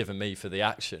might have forgiven me for the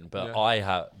action, but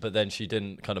but then she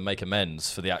didn't kind of make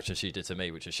amends for the action she did to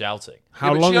me, which is shouting.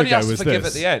 How long ago was this?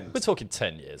 At the end. We're talking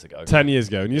 10 years ago. 10 years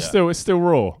ago, and it's still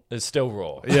raw. It's still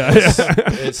raw. Yeah,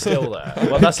 it's still there.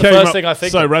 Well, that's the first thing I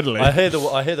think. So readily. I hear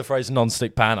the phrase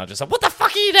non-stick pan. I just say, what the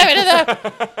fuck are you doing in there?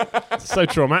 so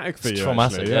traumatic for you.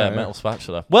 Traumatic, actually. yeah, metal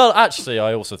spatula. Well, actually,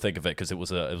 I also think of it because it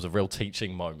was a real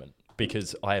teaching moment.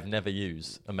 Because I have never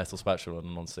used a metal spatula on a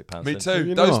non-stick pan. Me since.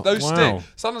 too. Those stick.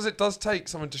 Sometimes it does take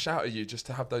someone to shout at you just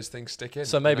to have those things stick in.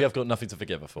 So maybe I've got nothing to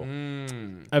forgive her for.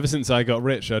 Ever since I got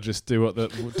rich, I just do what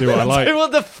I like. Do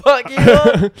what the fuck you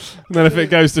want? And then if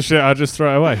it goes to shit, I just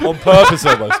throw it away. On purpose,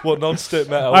 almost. What non-stick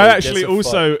metal? I actually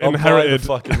also inherited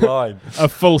fucking line. a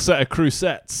full set of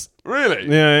crucettes. Really?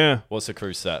 Yeah. What's a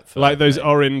crusette? For Like those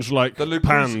orange the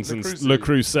pans and Le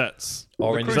Cruzettes.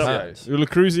 orange pans. Le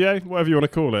Cruzier, whatever you want to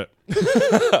call it.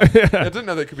 I didn't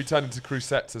know they could be turned into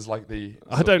crucettes as like the.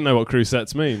 I don't know what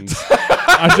crucettes means.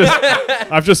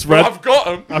 I've just read. I've got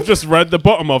them. I've just read the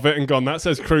bottom of it and gone. That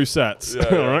says crucettes.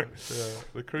 Yeah, all right. Yeah,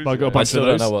 the cruiser. I got a bunch I still of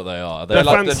don't those. know what they are. They're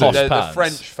like fancy. they're the pans.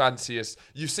 French fanciest.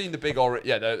 You've seen the big orange.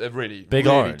 Yeah, they're really Big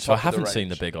really orange. top I of haven't the seen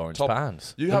the range. big orange Top-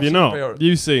 pans. You Have you seen not? the big orange-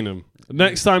 You've seen them.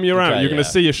 Next time you're out, Okay, you're going to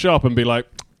yeah. see a shop and be like,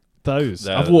 those.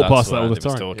 Yeah, I've walked that's past that what all the Andy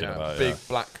was time. talking Yeah, about, big yeah.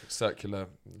 black circular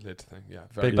lid thing. Yeah,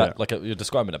 very Big Yeah. back, you're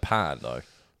describing a pan though.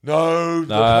 No,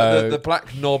 No. The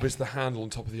black knob is the handle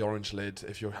on top of the orange lid.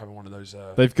 If you're having one of those,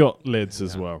 They've got lids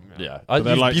as well. Yeah, But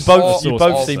they're like you both sauce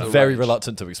of seem the very range.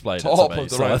 reluctant to explain it Top to me. of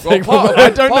the So I range. think Well, part of I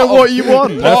it- don't part know of- what you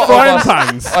want. They're part of frying us-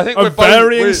 pans I think of we're both-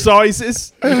 varying we're-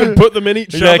 sizes. You can put them in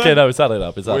each yeah, other okay, no, it's adding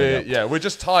up. It's adding up. We're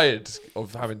just tired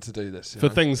of having to do this. for know?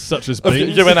 things such as You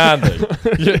beans. you and Andy.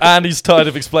 Andy's tired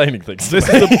of explaining things. This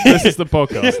is the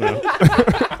podcast now.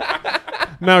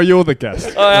 Now you're the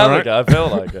guest. I am all the guy. I feel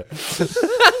like it.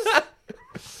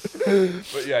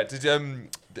 But yeah, did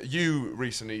you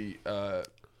recently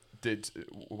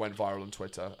went viral on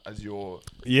Twitter as your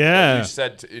Yeah. you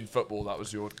said in football that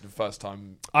was the first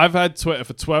time. I've had Twitter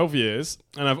for 12 years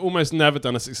and I've almost never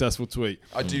done a successful tweet.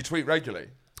 Do you tweet regularly?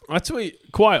 I tweet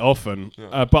quite often,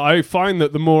 but I find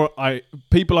that the more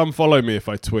people unfollow me if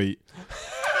I tweet.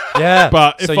 Yeah,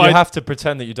 But so if you I- have to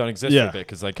pretend that you don't exist Yeah. for a bit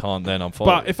because they can't then unfollow.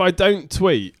 But you. if I don't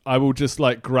tweet, I will just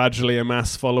like gradually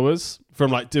amass followers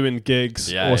from like doing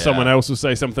gigs, or someone else will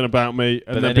say something about me,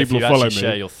 and but then if people you will follow actually me.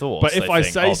 share your thoughts, But if they I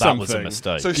think, say that was a something-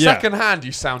 mistake. So Yeah. second hand,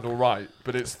 you sound all right,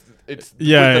 but it's with the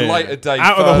yeah. light of day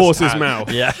out of the first horse's hand.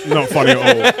 mouth. yeah. Not funny at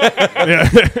all. Yeah.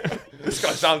 This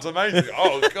guy sounds amazing.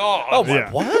 Oh god. Oh my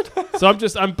Yeah. word! So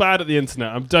I'm bad at the internet.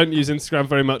 I don't use Instagram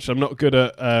very much. I'm not good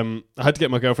at. I had to get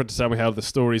my girlfriend to tell me how the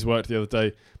stories worked the other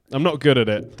day. I'm not good at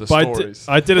it. The But stories.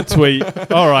 I did a tweet.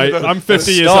 All right, I'm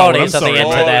 50 years old. I'm stories of the sorry.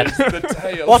 internet. mate. The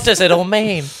tales. What does it all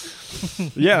mean?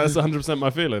 Yeah, that's 100%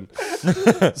 my feeling.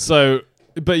 So,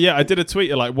 but yeah, I did a tweet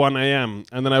at like 1 a.m.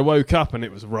 and then I woke up and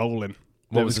it was rolling.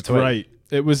 What it was was the tweet? great.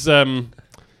 It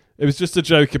was just a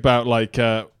joke about like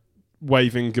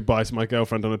waving goodbye to my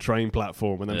girlfriend on a train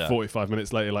platform, and then 45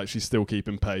 minutes later, like she's still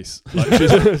keeping pace. Like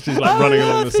she's like running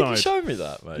along the side. Show me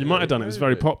that, mate. You might have done it. It was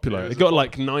very popular. It got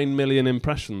like 9 million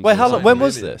impressions. Wait, or how long? something When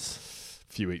was Million. this?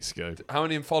 a few weeks ago. How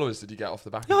many followers did you get off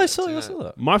the back? Yeah, of I it? saw. Do you I know? saw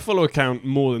that. My follower count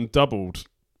more than doubled.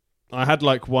 I had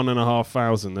like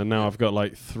 1,500, and now I've got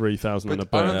like 3,000 and a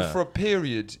But I bit. remember Yeah. for a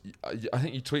period, I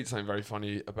think you tweeted something very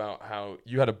funny about how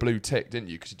you had a blue tick, didn't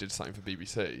you? Because you did something for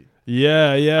BBC.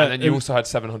 Yeah. And then you It- also had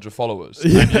 700 followers.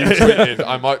 Yeah. And you tweeted,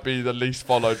 I might be the least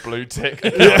followed blue tick.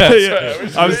 yeah.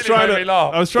 I was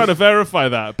I was trying to verify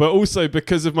that, but also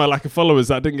because of my lack of followers,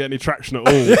 that didn't get any traction at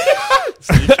all.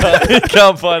 You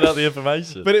can't find out the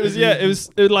information. But it was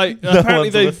like apparently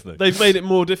one's listening. they've made it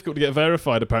more difficult to get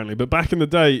verified. Apparently, but back in the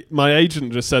day, my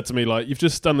agent just said to me like, "You've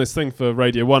just done this thing for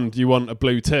Radio 1. Do you want a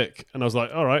blue tick?" And I was like,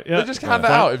 "All right, yeah." They just hand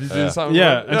it out if you do something.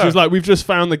 Yeah, wrong. and she was like, "We've just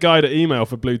found the guy to email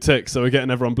for blue ticks, so we're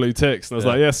getting everyone blue ticks." And I was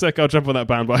Yeah. like, "Yeah, sick. I'll jump on that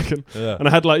bandwagon." Yeah. And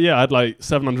I had like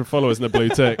 700 followers in a blue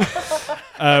tick.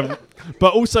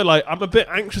 But also, like, I'm a bit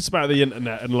anxious about the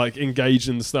internet and like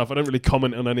engaging and stuff. I don't really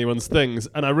comment on anyone's things,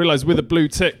 and I realized with a blue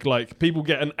tick, like, people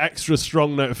get an extra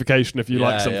strong notification if you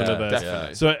like something of theirs.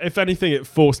 definitely. So if anything, it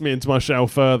forced me into my shell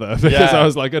further because I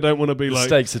was like, I don't want to be The like,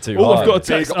 stakes are too oh, high. I've got a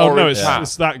text. Big Oh no, orange hat.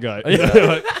 it's that guy.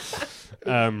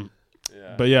 Yeah.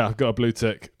 But yeah, I've got a blue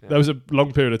tick. There was a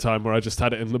long period of time where I just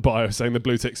had it in the bio saying the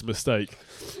blue tick's a mistake.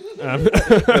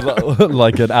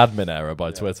 Like an admin error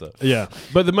by Twitter. Yeah,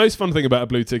 but the most fun thing about a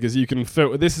blue tick is you can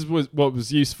filter. This is what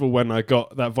was useful when I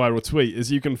got that viral tweet.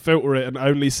 Is you can filter it and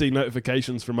only see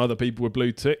notifications from other people with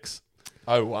blue ticks.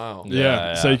 Oh wow.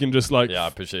 Yeah, so you can just like Yeah, I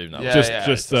presume that. Yeah, Just- yeah.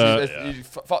 just, You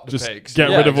fuck the just pigs.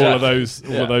 get Yeah, rid of all of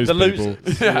exactly. those The people.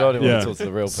 losers. You only want Yeah. to talk to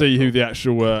the real See people. who the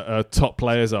actual top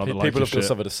players are that like People your have got shit.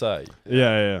 something to say.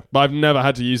 Yeah. But I've never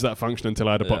had to use that function until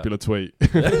I had a Yeah. popular tweet.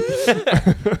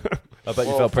 I bet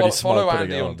you felt pretty smart Follow putting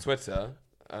Andy it on on. Twitter.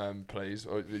 please,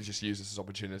 or just use this as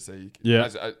opportunity. Yeah.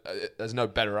 There's no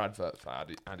better advert for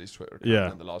Andy's Twitter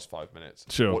account than the last 5 minutes.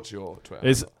 Sure. What's your Twitter?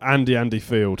 It's Andy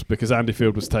Field, because Andy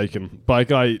Field was taken by a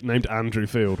guy named Andrew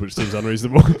Field, which seems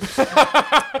unreasonable.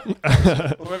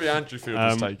 Well, maybe Andrew Field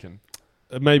was taken.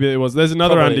 Maybe it was. There's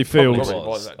another Probably- Andy Field. probably Probably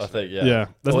was, I actually. think, yeah. Yeah,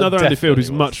 there's Well, another Andy Field who's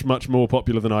definitely was. much more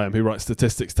popular than I am, who writes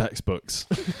statistics textbooks.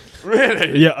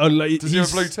 Really? Yeah, Does he have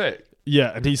a blue tick?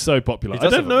 Yeah, and he's so popular. He I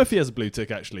does don't have know a- if he has a blue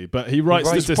tick actually, but he writes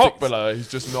writes He's statistics. popular. He's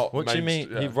just not. What do you mean?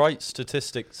 Yeah. He writes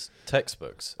statistics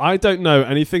textbooks. I don't know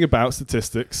anything about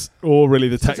statistics or really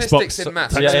the Statistics in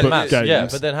maths. Yeah, in textbook maths. games. Yeah,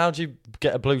 but then how do you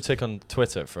get a blue tick on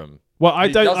Twitter from? Well, I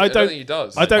don't think he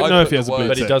does. I don't know put if he has the a blue word-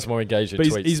 But he tick. does more engaging But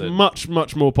tweets. he's than-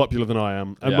 much more popular than I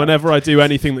am. And Yeah. whenever I do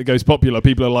anything that goes popular,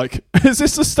 people are like, "Is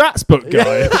this the stats book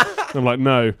guy?" I'm like,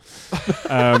 "No."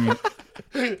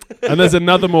 And there's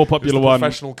another more He's popular the one.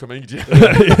 professional comedian.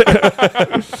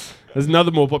 There's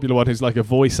another more popular one who's like a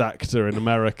voice actor in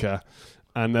America,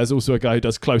 and there's also a guy who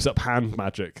does close-up hand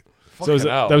magic. Fucking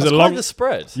hell. there was That's a quite long the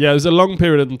spread. Yeah, it was a long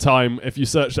period of time. If you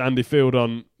searched Andy Field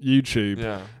on YouTube,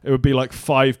 Yeah. it would be like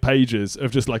 5 pages of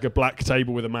just like a black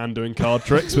table with a man doing card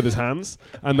tricks with his hands,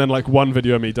 and then like one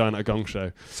video of me dying at a gong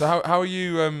show. So how are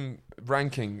you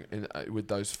ranking with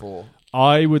those 4?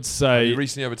 I would Have say you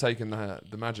recently overtaken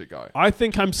the Magic guy? I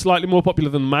think I'm slightly more popular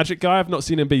than the Magic guy. I've not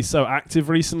seen him be so active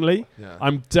recently. Yeah.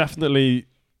 I'm definitely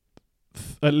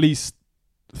at least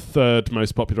 3rd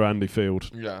most popular Andy Field.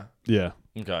 Yeah. Yeah.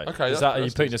 Okay. Okay, Is that, are you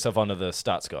that's putting good. yourself under the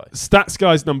stats guy? Stats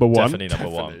guy's number 1. Definitely number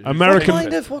one. Definitely. American What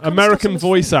kind of stuff American is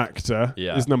voice he? actor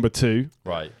Yeah. is number 2.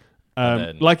 Right. And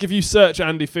then- Like if you search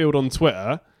Andy Field on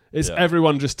Twitter, it's Yeah.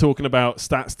 everyone just talking about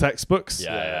stats textbooks.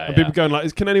 Yeah. And people going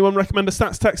like, "Can anyone recommend a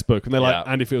stats textbook?" And they're like,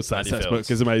 Yeah. "Andy Field's stats Andy textbook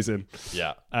Field's. is amazing."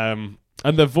 Yeah.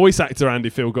 And the voice actor Andy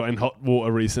Field got in hot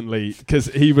water recently because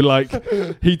he would like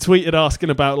he tweeted asking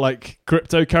about like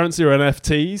cryptocurrency or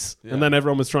NFTs, Yeah. and then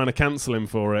everyone was trying to cancel him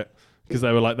for it because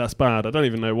they were like, "That's bad." I don't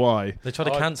even know why. They tried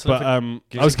to Oh, cancel But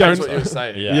it. I was going. That's what you were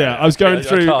saying. Yeah, I was going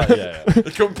through.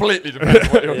 It completely depends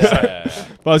what you're saying.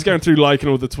 But I was going through liking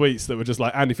all the tweets that were just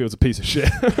like, "Andy Field's a piece of shit."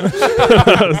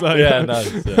 I was like, Yeah, no.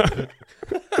 Yeah.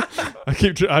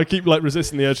 I keep like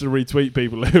resisting the urge to retweet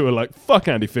people who are like, "Fuck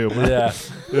Andy Field, man." Yeah.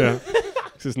 Yeah.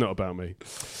 'Cause it's not about me.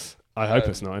 I hope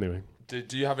it's not anyway.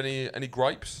 Do you have any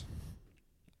gripes?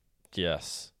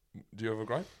 Yes. Do you have a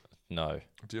gripe? No.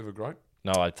 Do you have a gripe?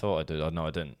 No, I thought I did. No,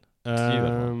 I didn't.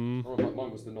 Um, Oh,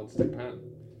 mine was the non-stick pan.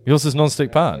 Yours is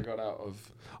non-stick I pan. got out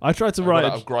of. I tried to I write.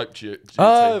 got out of gripe duty.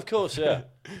 Oh, of course, yeah.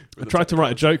 I tried to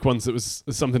write a joke once that was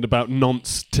something about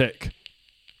nonce tick,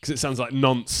 because it sounds like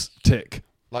nonce tick,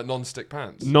 Like non-stick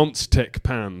pans. nonce tick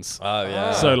pans. Oh,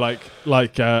 yeah. So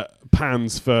like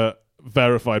pans for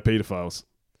verified paedophiles.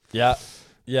 Yeah.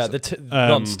 Yeah, the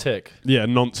nonce tick. Yeah,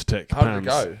 nonce tick How pans.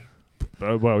 did it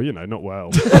go? Well, you know, not well.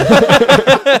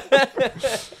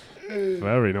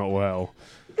 Very not well.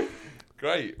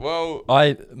 Great. Well,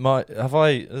 My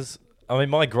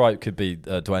gripe could be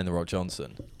Dwayne The Rock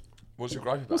Johnson. what's your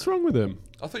gripe about? What's wrong with him?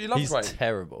 I thought you loved He's Dwayne.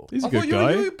 terrible. He's a I good thought you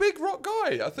guy. were a big rock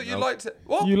guy. I thought you Nope. liked it.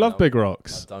 What? You love No. big I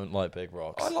rocks. don't like big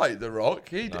rocks. I like the rock.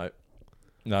 He did. No.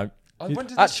 No. When did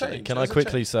this Actually, change? can I Has it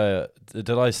quickly changed? say? Did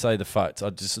I say the fact? I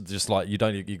just like you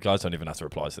guys don't even have to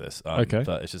reply to this. Okay.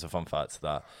 But it's just a fun fact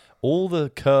that all the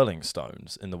curling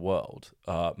stones in the world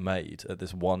are made at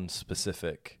this one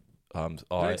specific. You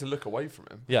need to look away from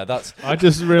him. Yeah, that's. I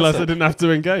just realised I didn't have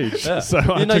to engage, Yeah. so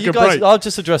I took you a guys. break. I'll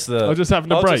just address the. I'm just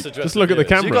having a I'll break. address Just look at the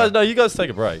viewers. camera. You guys take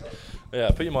a break.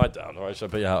 Yeah, put your mic down. All right, should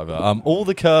I put you out of it? All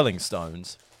the curling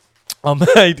stones are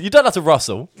made. You don't have to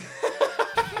rustle.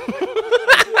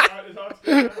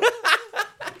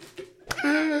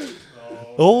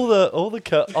 All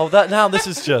the now this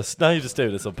is just now you're just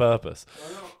doing this on purpose.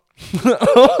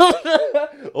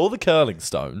 All the curling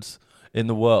stones in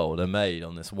the world are made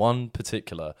on this one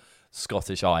particular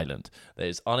Scottish island that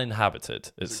is uninhabited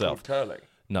Is it itself. called curling?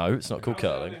 No, it's not called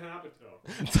curling.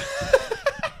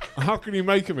 How can you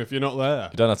make them if you're not there?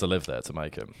 You don't have to live there to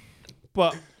make them.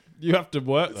 But you have to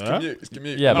work It's there. commute. It's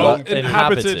commute. Yeah, Oh, but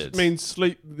inhabited inhabited means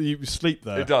sleep. You sleep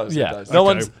there. It does. Yeah, It does. no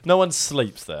Okay. one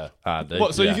sleeps there, Andy.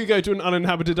 What? So yeah. you could go to an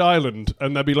uninhabited island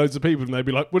and there'd be loads of people and they'd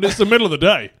be like, "Well, it's the middle of the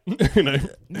day, you know.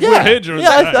 We're here during the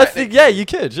day." I think you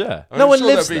could. Yeah, I'm no one sure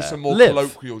lives there'll be there. some more Live.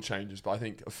 colloquial changes, but I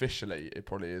think officially it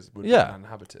probably would Yeah. be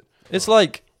uninhabited. It's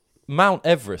like Mount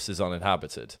Everest is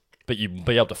uninhabited, but you'd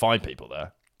be able to find people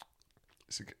there.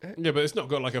 Yeah, but it's not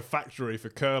got like a factory for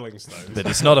curling stones. But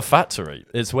it's not a factory.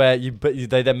 It's where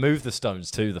they then move the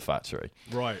stones to the factory.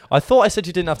 Right. I thought I said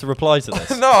you didn't have to reply to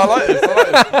this. No, I like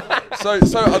this.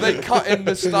 So are they cutting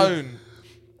the stone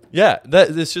Yeah,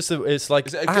 it's just it's like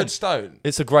Is it a good stone?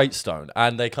 It's a great stone,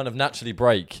 and they kind of naturally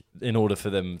break in order for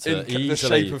them to easily. The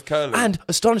shape of curling. And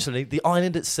astonishingly, the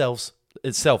island itself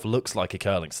looks like a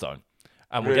curling stone,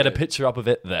 and we'll get a picture up of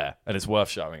it there, and it's worth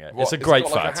showing it. It's a great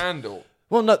fact. Like a handle.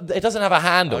 Well, no, it doesn't have a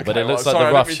handle, but it looks like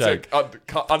the rough shape.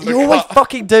 Undercut. You always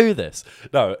fucking do this.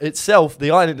 No,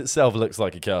 the island itself looks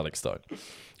like a curling stone,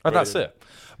 and that's it.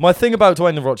 My thing about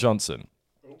Dwayne The Rock Johnson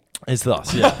is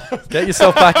thus, get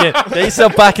yourself back in. Get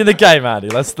yourself back in the game, Andy.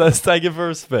 Let's take it for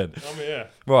a spin. I'm here.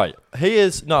 Right, he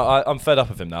is. No, I'm fed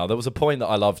up of him now. There was a point that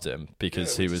I loved him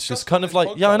because he was just kind of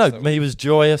like, I know, he was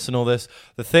joyous and all this.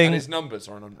 The thing, and his numbers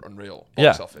are unreal.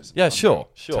 Box office. Yeah, sure.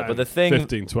 10, but the thing,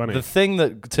 15, 20. the thing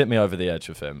that tipped me over the edge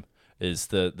with him is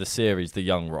the series, The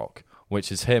Young Rock,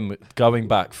 which is him going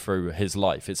back through his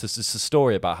life. It's a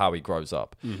story about how he grows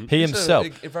up. Mm-hmm. He himself,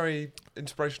 a very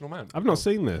inspirational man. I've not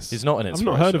seen this. He's not an I've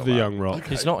inspirational not heard of The man. Young Rock. Okay.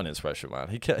 He's not an inspirational man.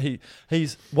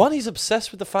 He's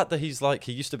obsessed with the fact that he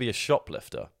used to be a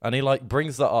shoplifter, and he like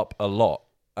brings that up a lot.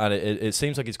 And it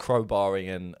seems like he's crowbarring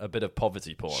in a bit of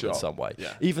poverty porn in some way.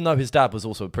 Yeah. Even though his dad was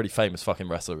also a pretty famous fucking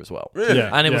wrestler as well. Really? Yeah,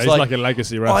 and it was he's like a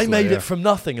legacy wrestler. I made it from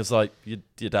nothing. It's like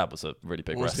your dad was a really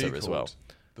big wrestler as well.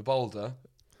 The Boulder.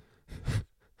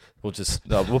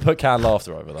 We'll put canned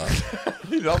laughter over that.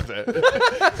 He loved it.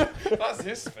 That's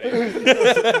his thing.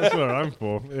 That's what I'm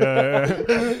for.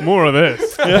 Yeah. More of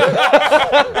this.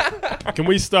 Can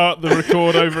we start the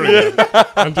record over again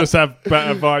and just have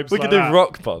better vibes? We like can do that?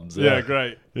 rock puns. Yeah,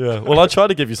 great. Yeah. Well, I try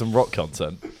to give you some rock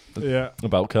content. Yeah.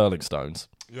 About curling stones.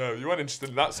 Yeah, you weren't interested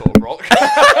in that sort of rock.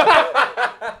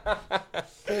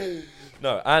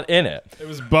 No, and in it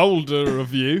was Boulder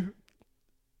of you.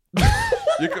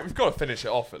 You've got to finish it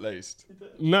off at least.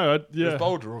 No, It was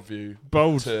Boulder of you.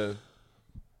 It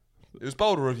was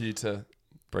Boulder of you to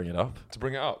bring it up.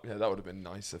 Yeah, that would have been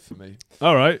nicer for me.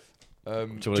 All right. Do you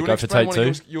want to go for take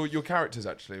two? Your characters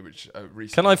actually, which recently.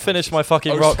 Can I finish my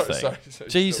fucking rock thing? Sorry,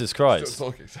 Jesus Christ!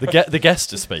 The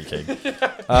guest is speaking.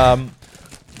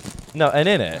 No, and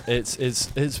in it,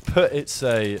 it's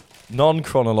a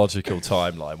non-chronological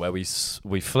timeline where we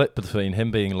flip between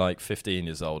him being like 15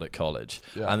 years old at college,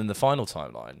 and then the final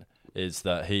timeline is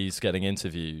that he's getting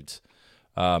interviewed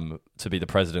to be the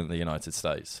president of the United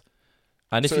States.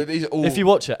 And if you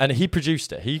watch it, and he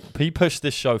produced it, he pushed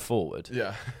this show forward.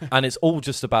 Yeah. And it's all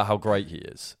just about how great he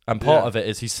is. And part of it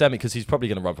is because he's probably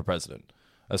going to run for president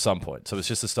at some point. So it's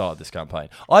just the start of this campaign.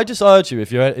 I just urge you,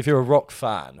 if you're a rock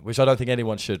fan, which I don't think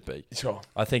anyone should be. Sure.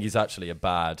 I think he's actually a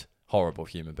bad, horrible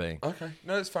human being. Okay.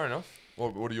 No, that's fair enough.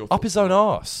 What are your thoughts? Up his own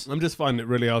arse. I'm just finding it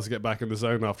really hard to get back in the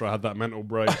zone after I had that mental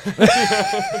break.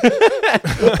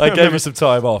 I gave him some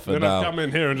time off, and then now I come in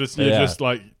here and you're just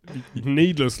like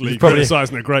needlessly probably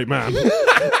criticising a great man.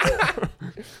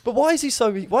 But why is he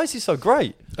so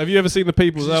great? Have you ever seen the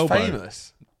People's Elbow?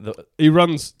 Famous. He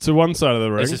runs to one side of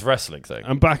the ring. It's his wrestling thing.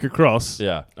 And back across.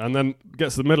 Yeah. And then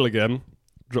gets to the middle again,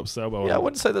 drops the elbow. Yeah, I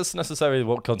wouldn't say that's necessarily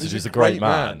what constitutes a great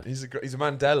man. He's a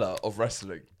Mandela of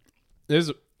wrestling.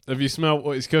 Have you smelled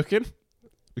what he's cooking?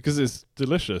 Because it's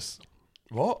delicious.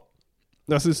 What?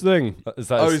 That's his thing. Is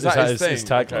that his thing? His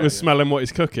tagline? We're smelling what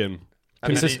he's cooking.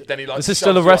 And then he like this is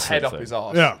still a wrestling head up thing. his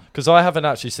arse. Yeah. Because I haven't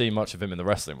actually seen much of him in the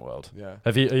wrestling world. Yeah.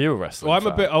 Are you a wrestler? Well, I'm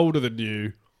a bit older than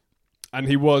you, and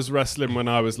he was wrestling when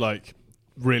I was like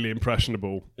really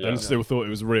impressionable and still thought it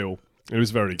was real. It was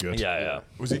very good. Yeah.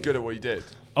 Was he good at what he did?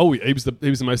 Oh, he was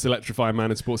the most electrifying man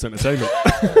in sports entertainment.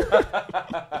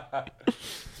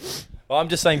 Well, I'm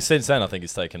just saying since then I think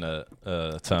he's taken a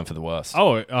turn for the worse.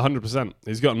 Oh, 100%.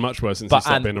 He's gotten much worse since he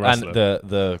stopped being a wrestler. And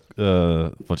the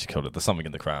what do you call it? The something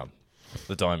in the crown.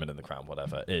 The diamond in the crown,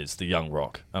 whatever, is The Young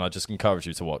Rock. And I just encourage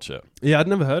you to watch it. Yeah, I'd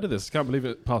never heard of this. Can't believe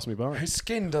it passed me by. His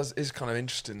skin is kind of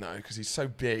interesting though, because he's so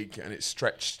big and it's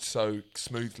stretched so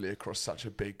smoothly across such a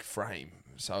big frame.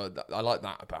 So I like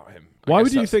that about him. Why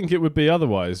would you think it would be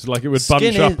otherwise? Like it would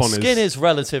bunch up on his... Skin is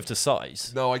relative to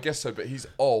size. No, I guess so, but he's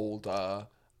older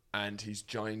and he's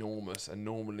ginormous, and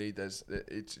normally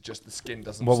it's just the skin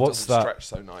doesn't stretch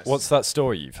so nice. What's that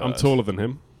story you've heard? I'm taller than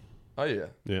him. Oh yeah.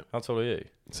 Yeah. How tall are you?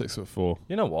 6'4".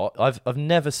 You know what? I've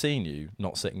never seen you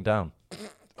not sitting down.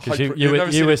 Because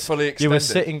you were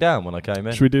sitting down when I came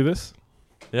in. Should we do this?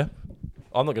 Yeah.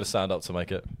 I'm not going to stand up to make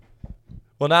it.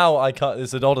 Well, now I can't.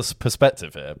 There's an odd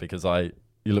perspective here because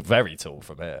you look very tall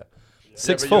from here.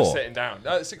 6'4". You're sitting down.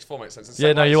 6'4" makes sense.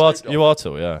 Yeah, no, you are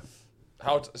tall. Yeah.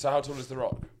 How tall is The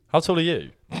Rock? How tall are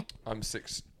you? I'm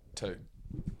 6'2".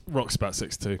 Rock's about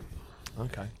 6'2".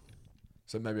 Okay.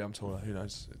 So maybe I'm taller. Who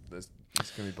knows?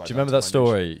 It's gonna be. Do you remember that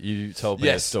story you told me?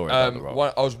 Yes. A story about The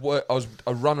Rock. I was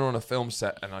a runner on a film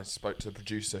set, and I spoke to a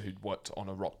producer who'd worked on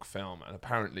a Rock film, and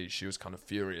apparently she was kind of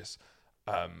furious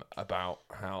about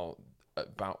how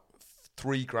about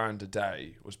 $3,000 a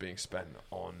day was being spent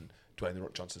on Dwayne The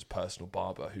Rock Johnson's personal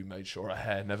barber, who made sure a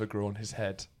hair never grew on his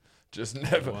head. Just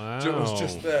never. Wow. It was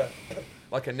just there,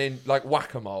 like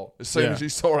whack-a-mole. As soon as he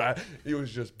saw it, he was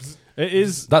just. Bzz. It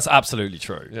is. That's absolutely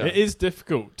true. Yeah. It is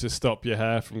difficult to stop your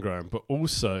hair from growing, but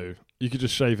also you could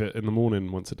just shave it in the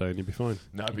morning once a day and you'd be fine.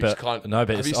 No, but, But, can't. no,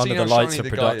 but Have it's you under seen the how lights shiny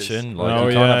of the guy is? production. Like, Oh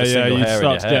you can't have a yeah. single You hair in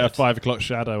start your to get a head. 5 o'clock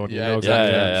shadow on Yeah, your nose.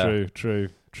 exactly.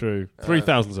 True.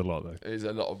 3,000's a lot though. It is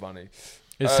a lot of money.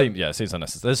 It seems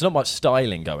unnecessary. There's not much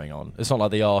styling going on. It's not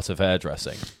like the art of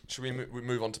hairdressing. Should we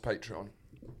move on to Patreon?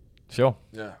 Sure.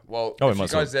 Yeah. Well, Oh, if we you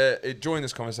might as guys join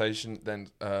this conversation, then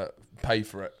pay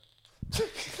for it.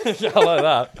 Yeah, I like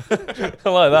that. I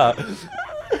like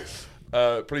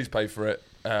that. Please pay for it.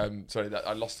 Sorry,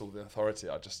 I lost all the authority.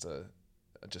 I just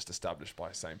established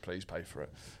by saying please pay for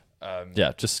it.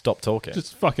 Yeah, just stop talking.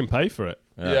 Just fucking pay for it.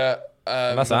 Yeah.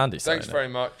 That's Andy saying Thanks it. very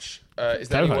much. Is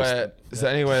there Co-host.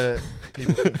 anywhere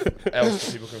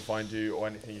else people can find you, or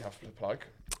anything you have to plug?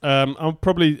 I'm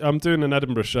doing an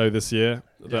Edinburgh show this year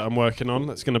that I'm working on.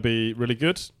 That's going to be really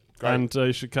good. Great. And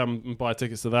you should come and buy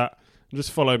tickets to that. And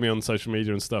just follow me on social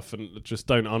media and stuff, and just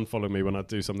don't unfollow me when I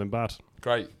do something bad.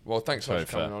 Great. Well, thanks so much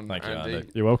for Very coming fair. on, Thank you, Andy.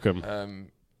 You're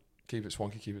welcome. Keep it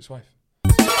swanky, keep it swave.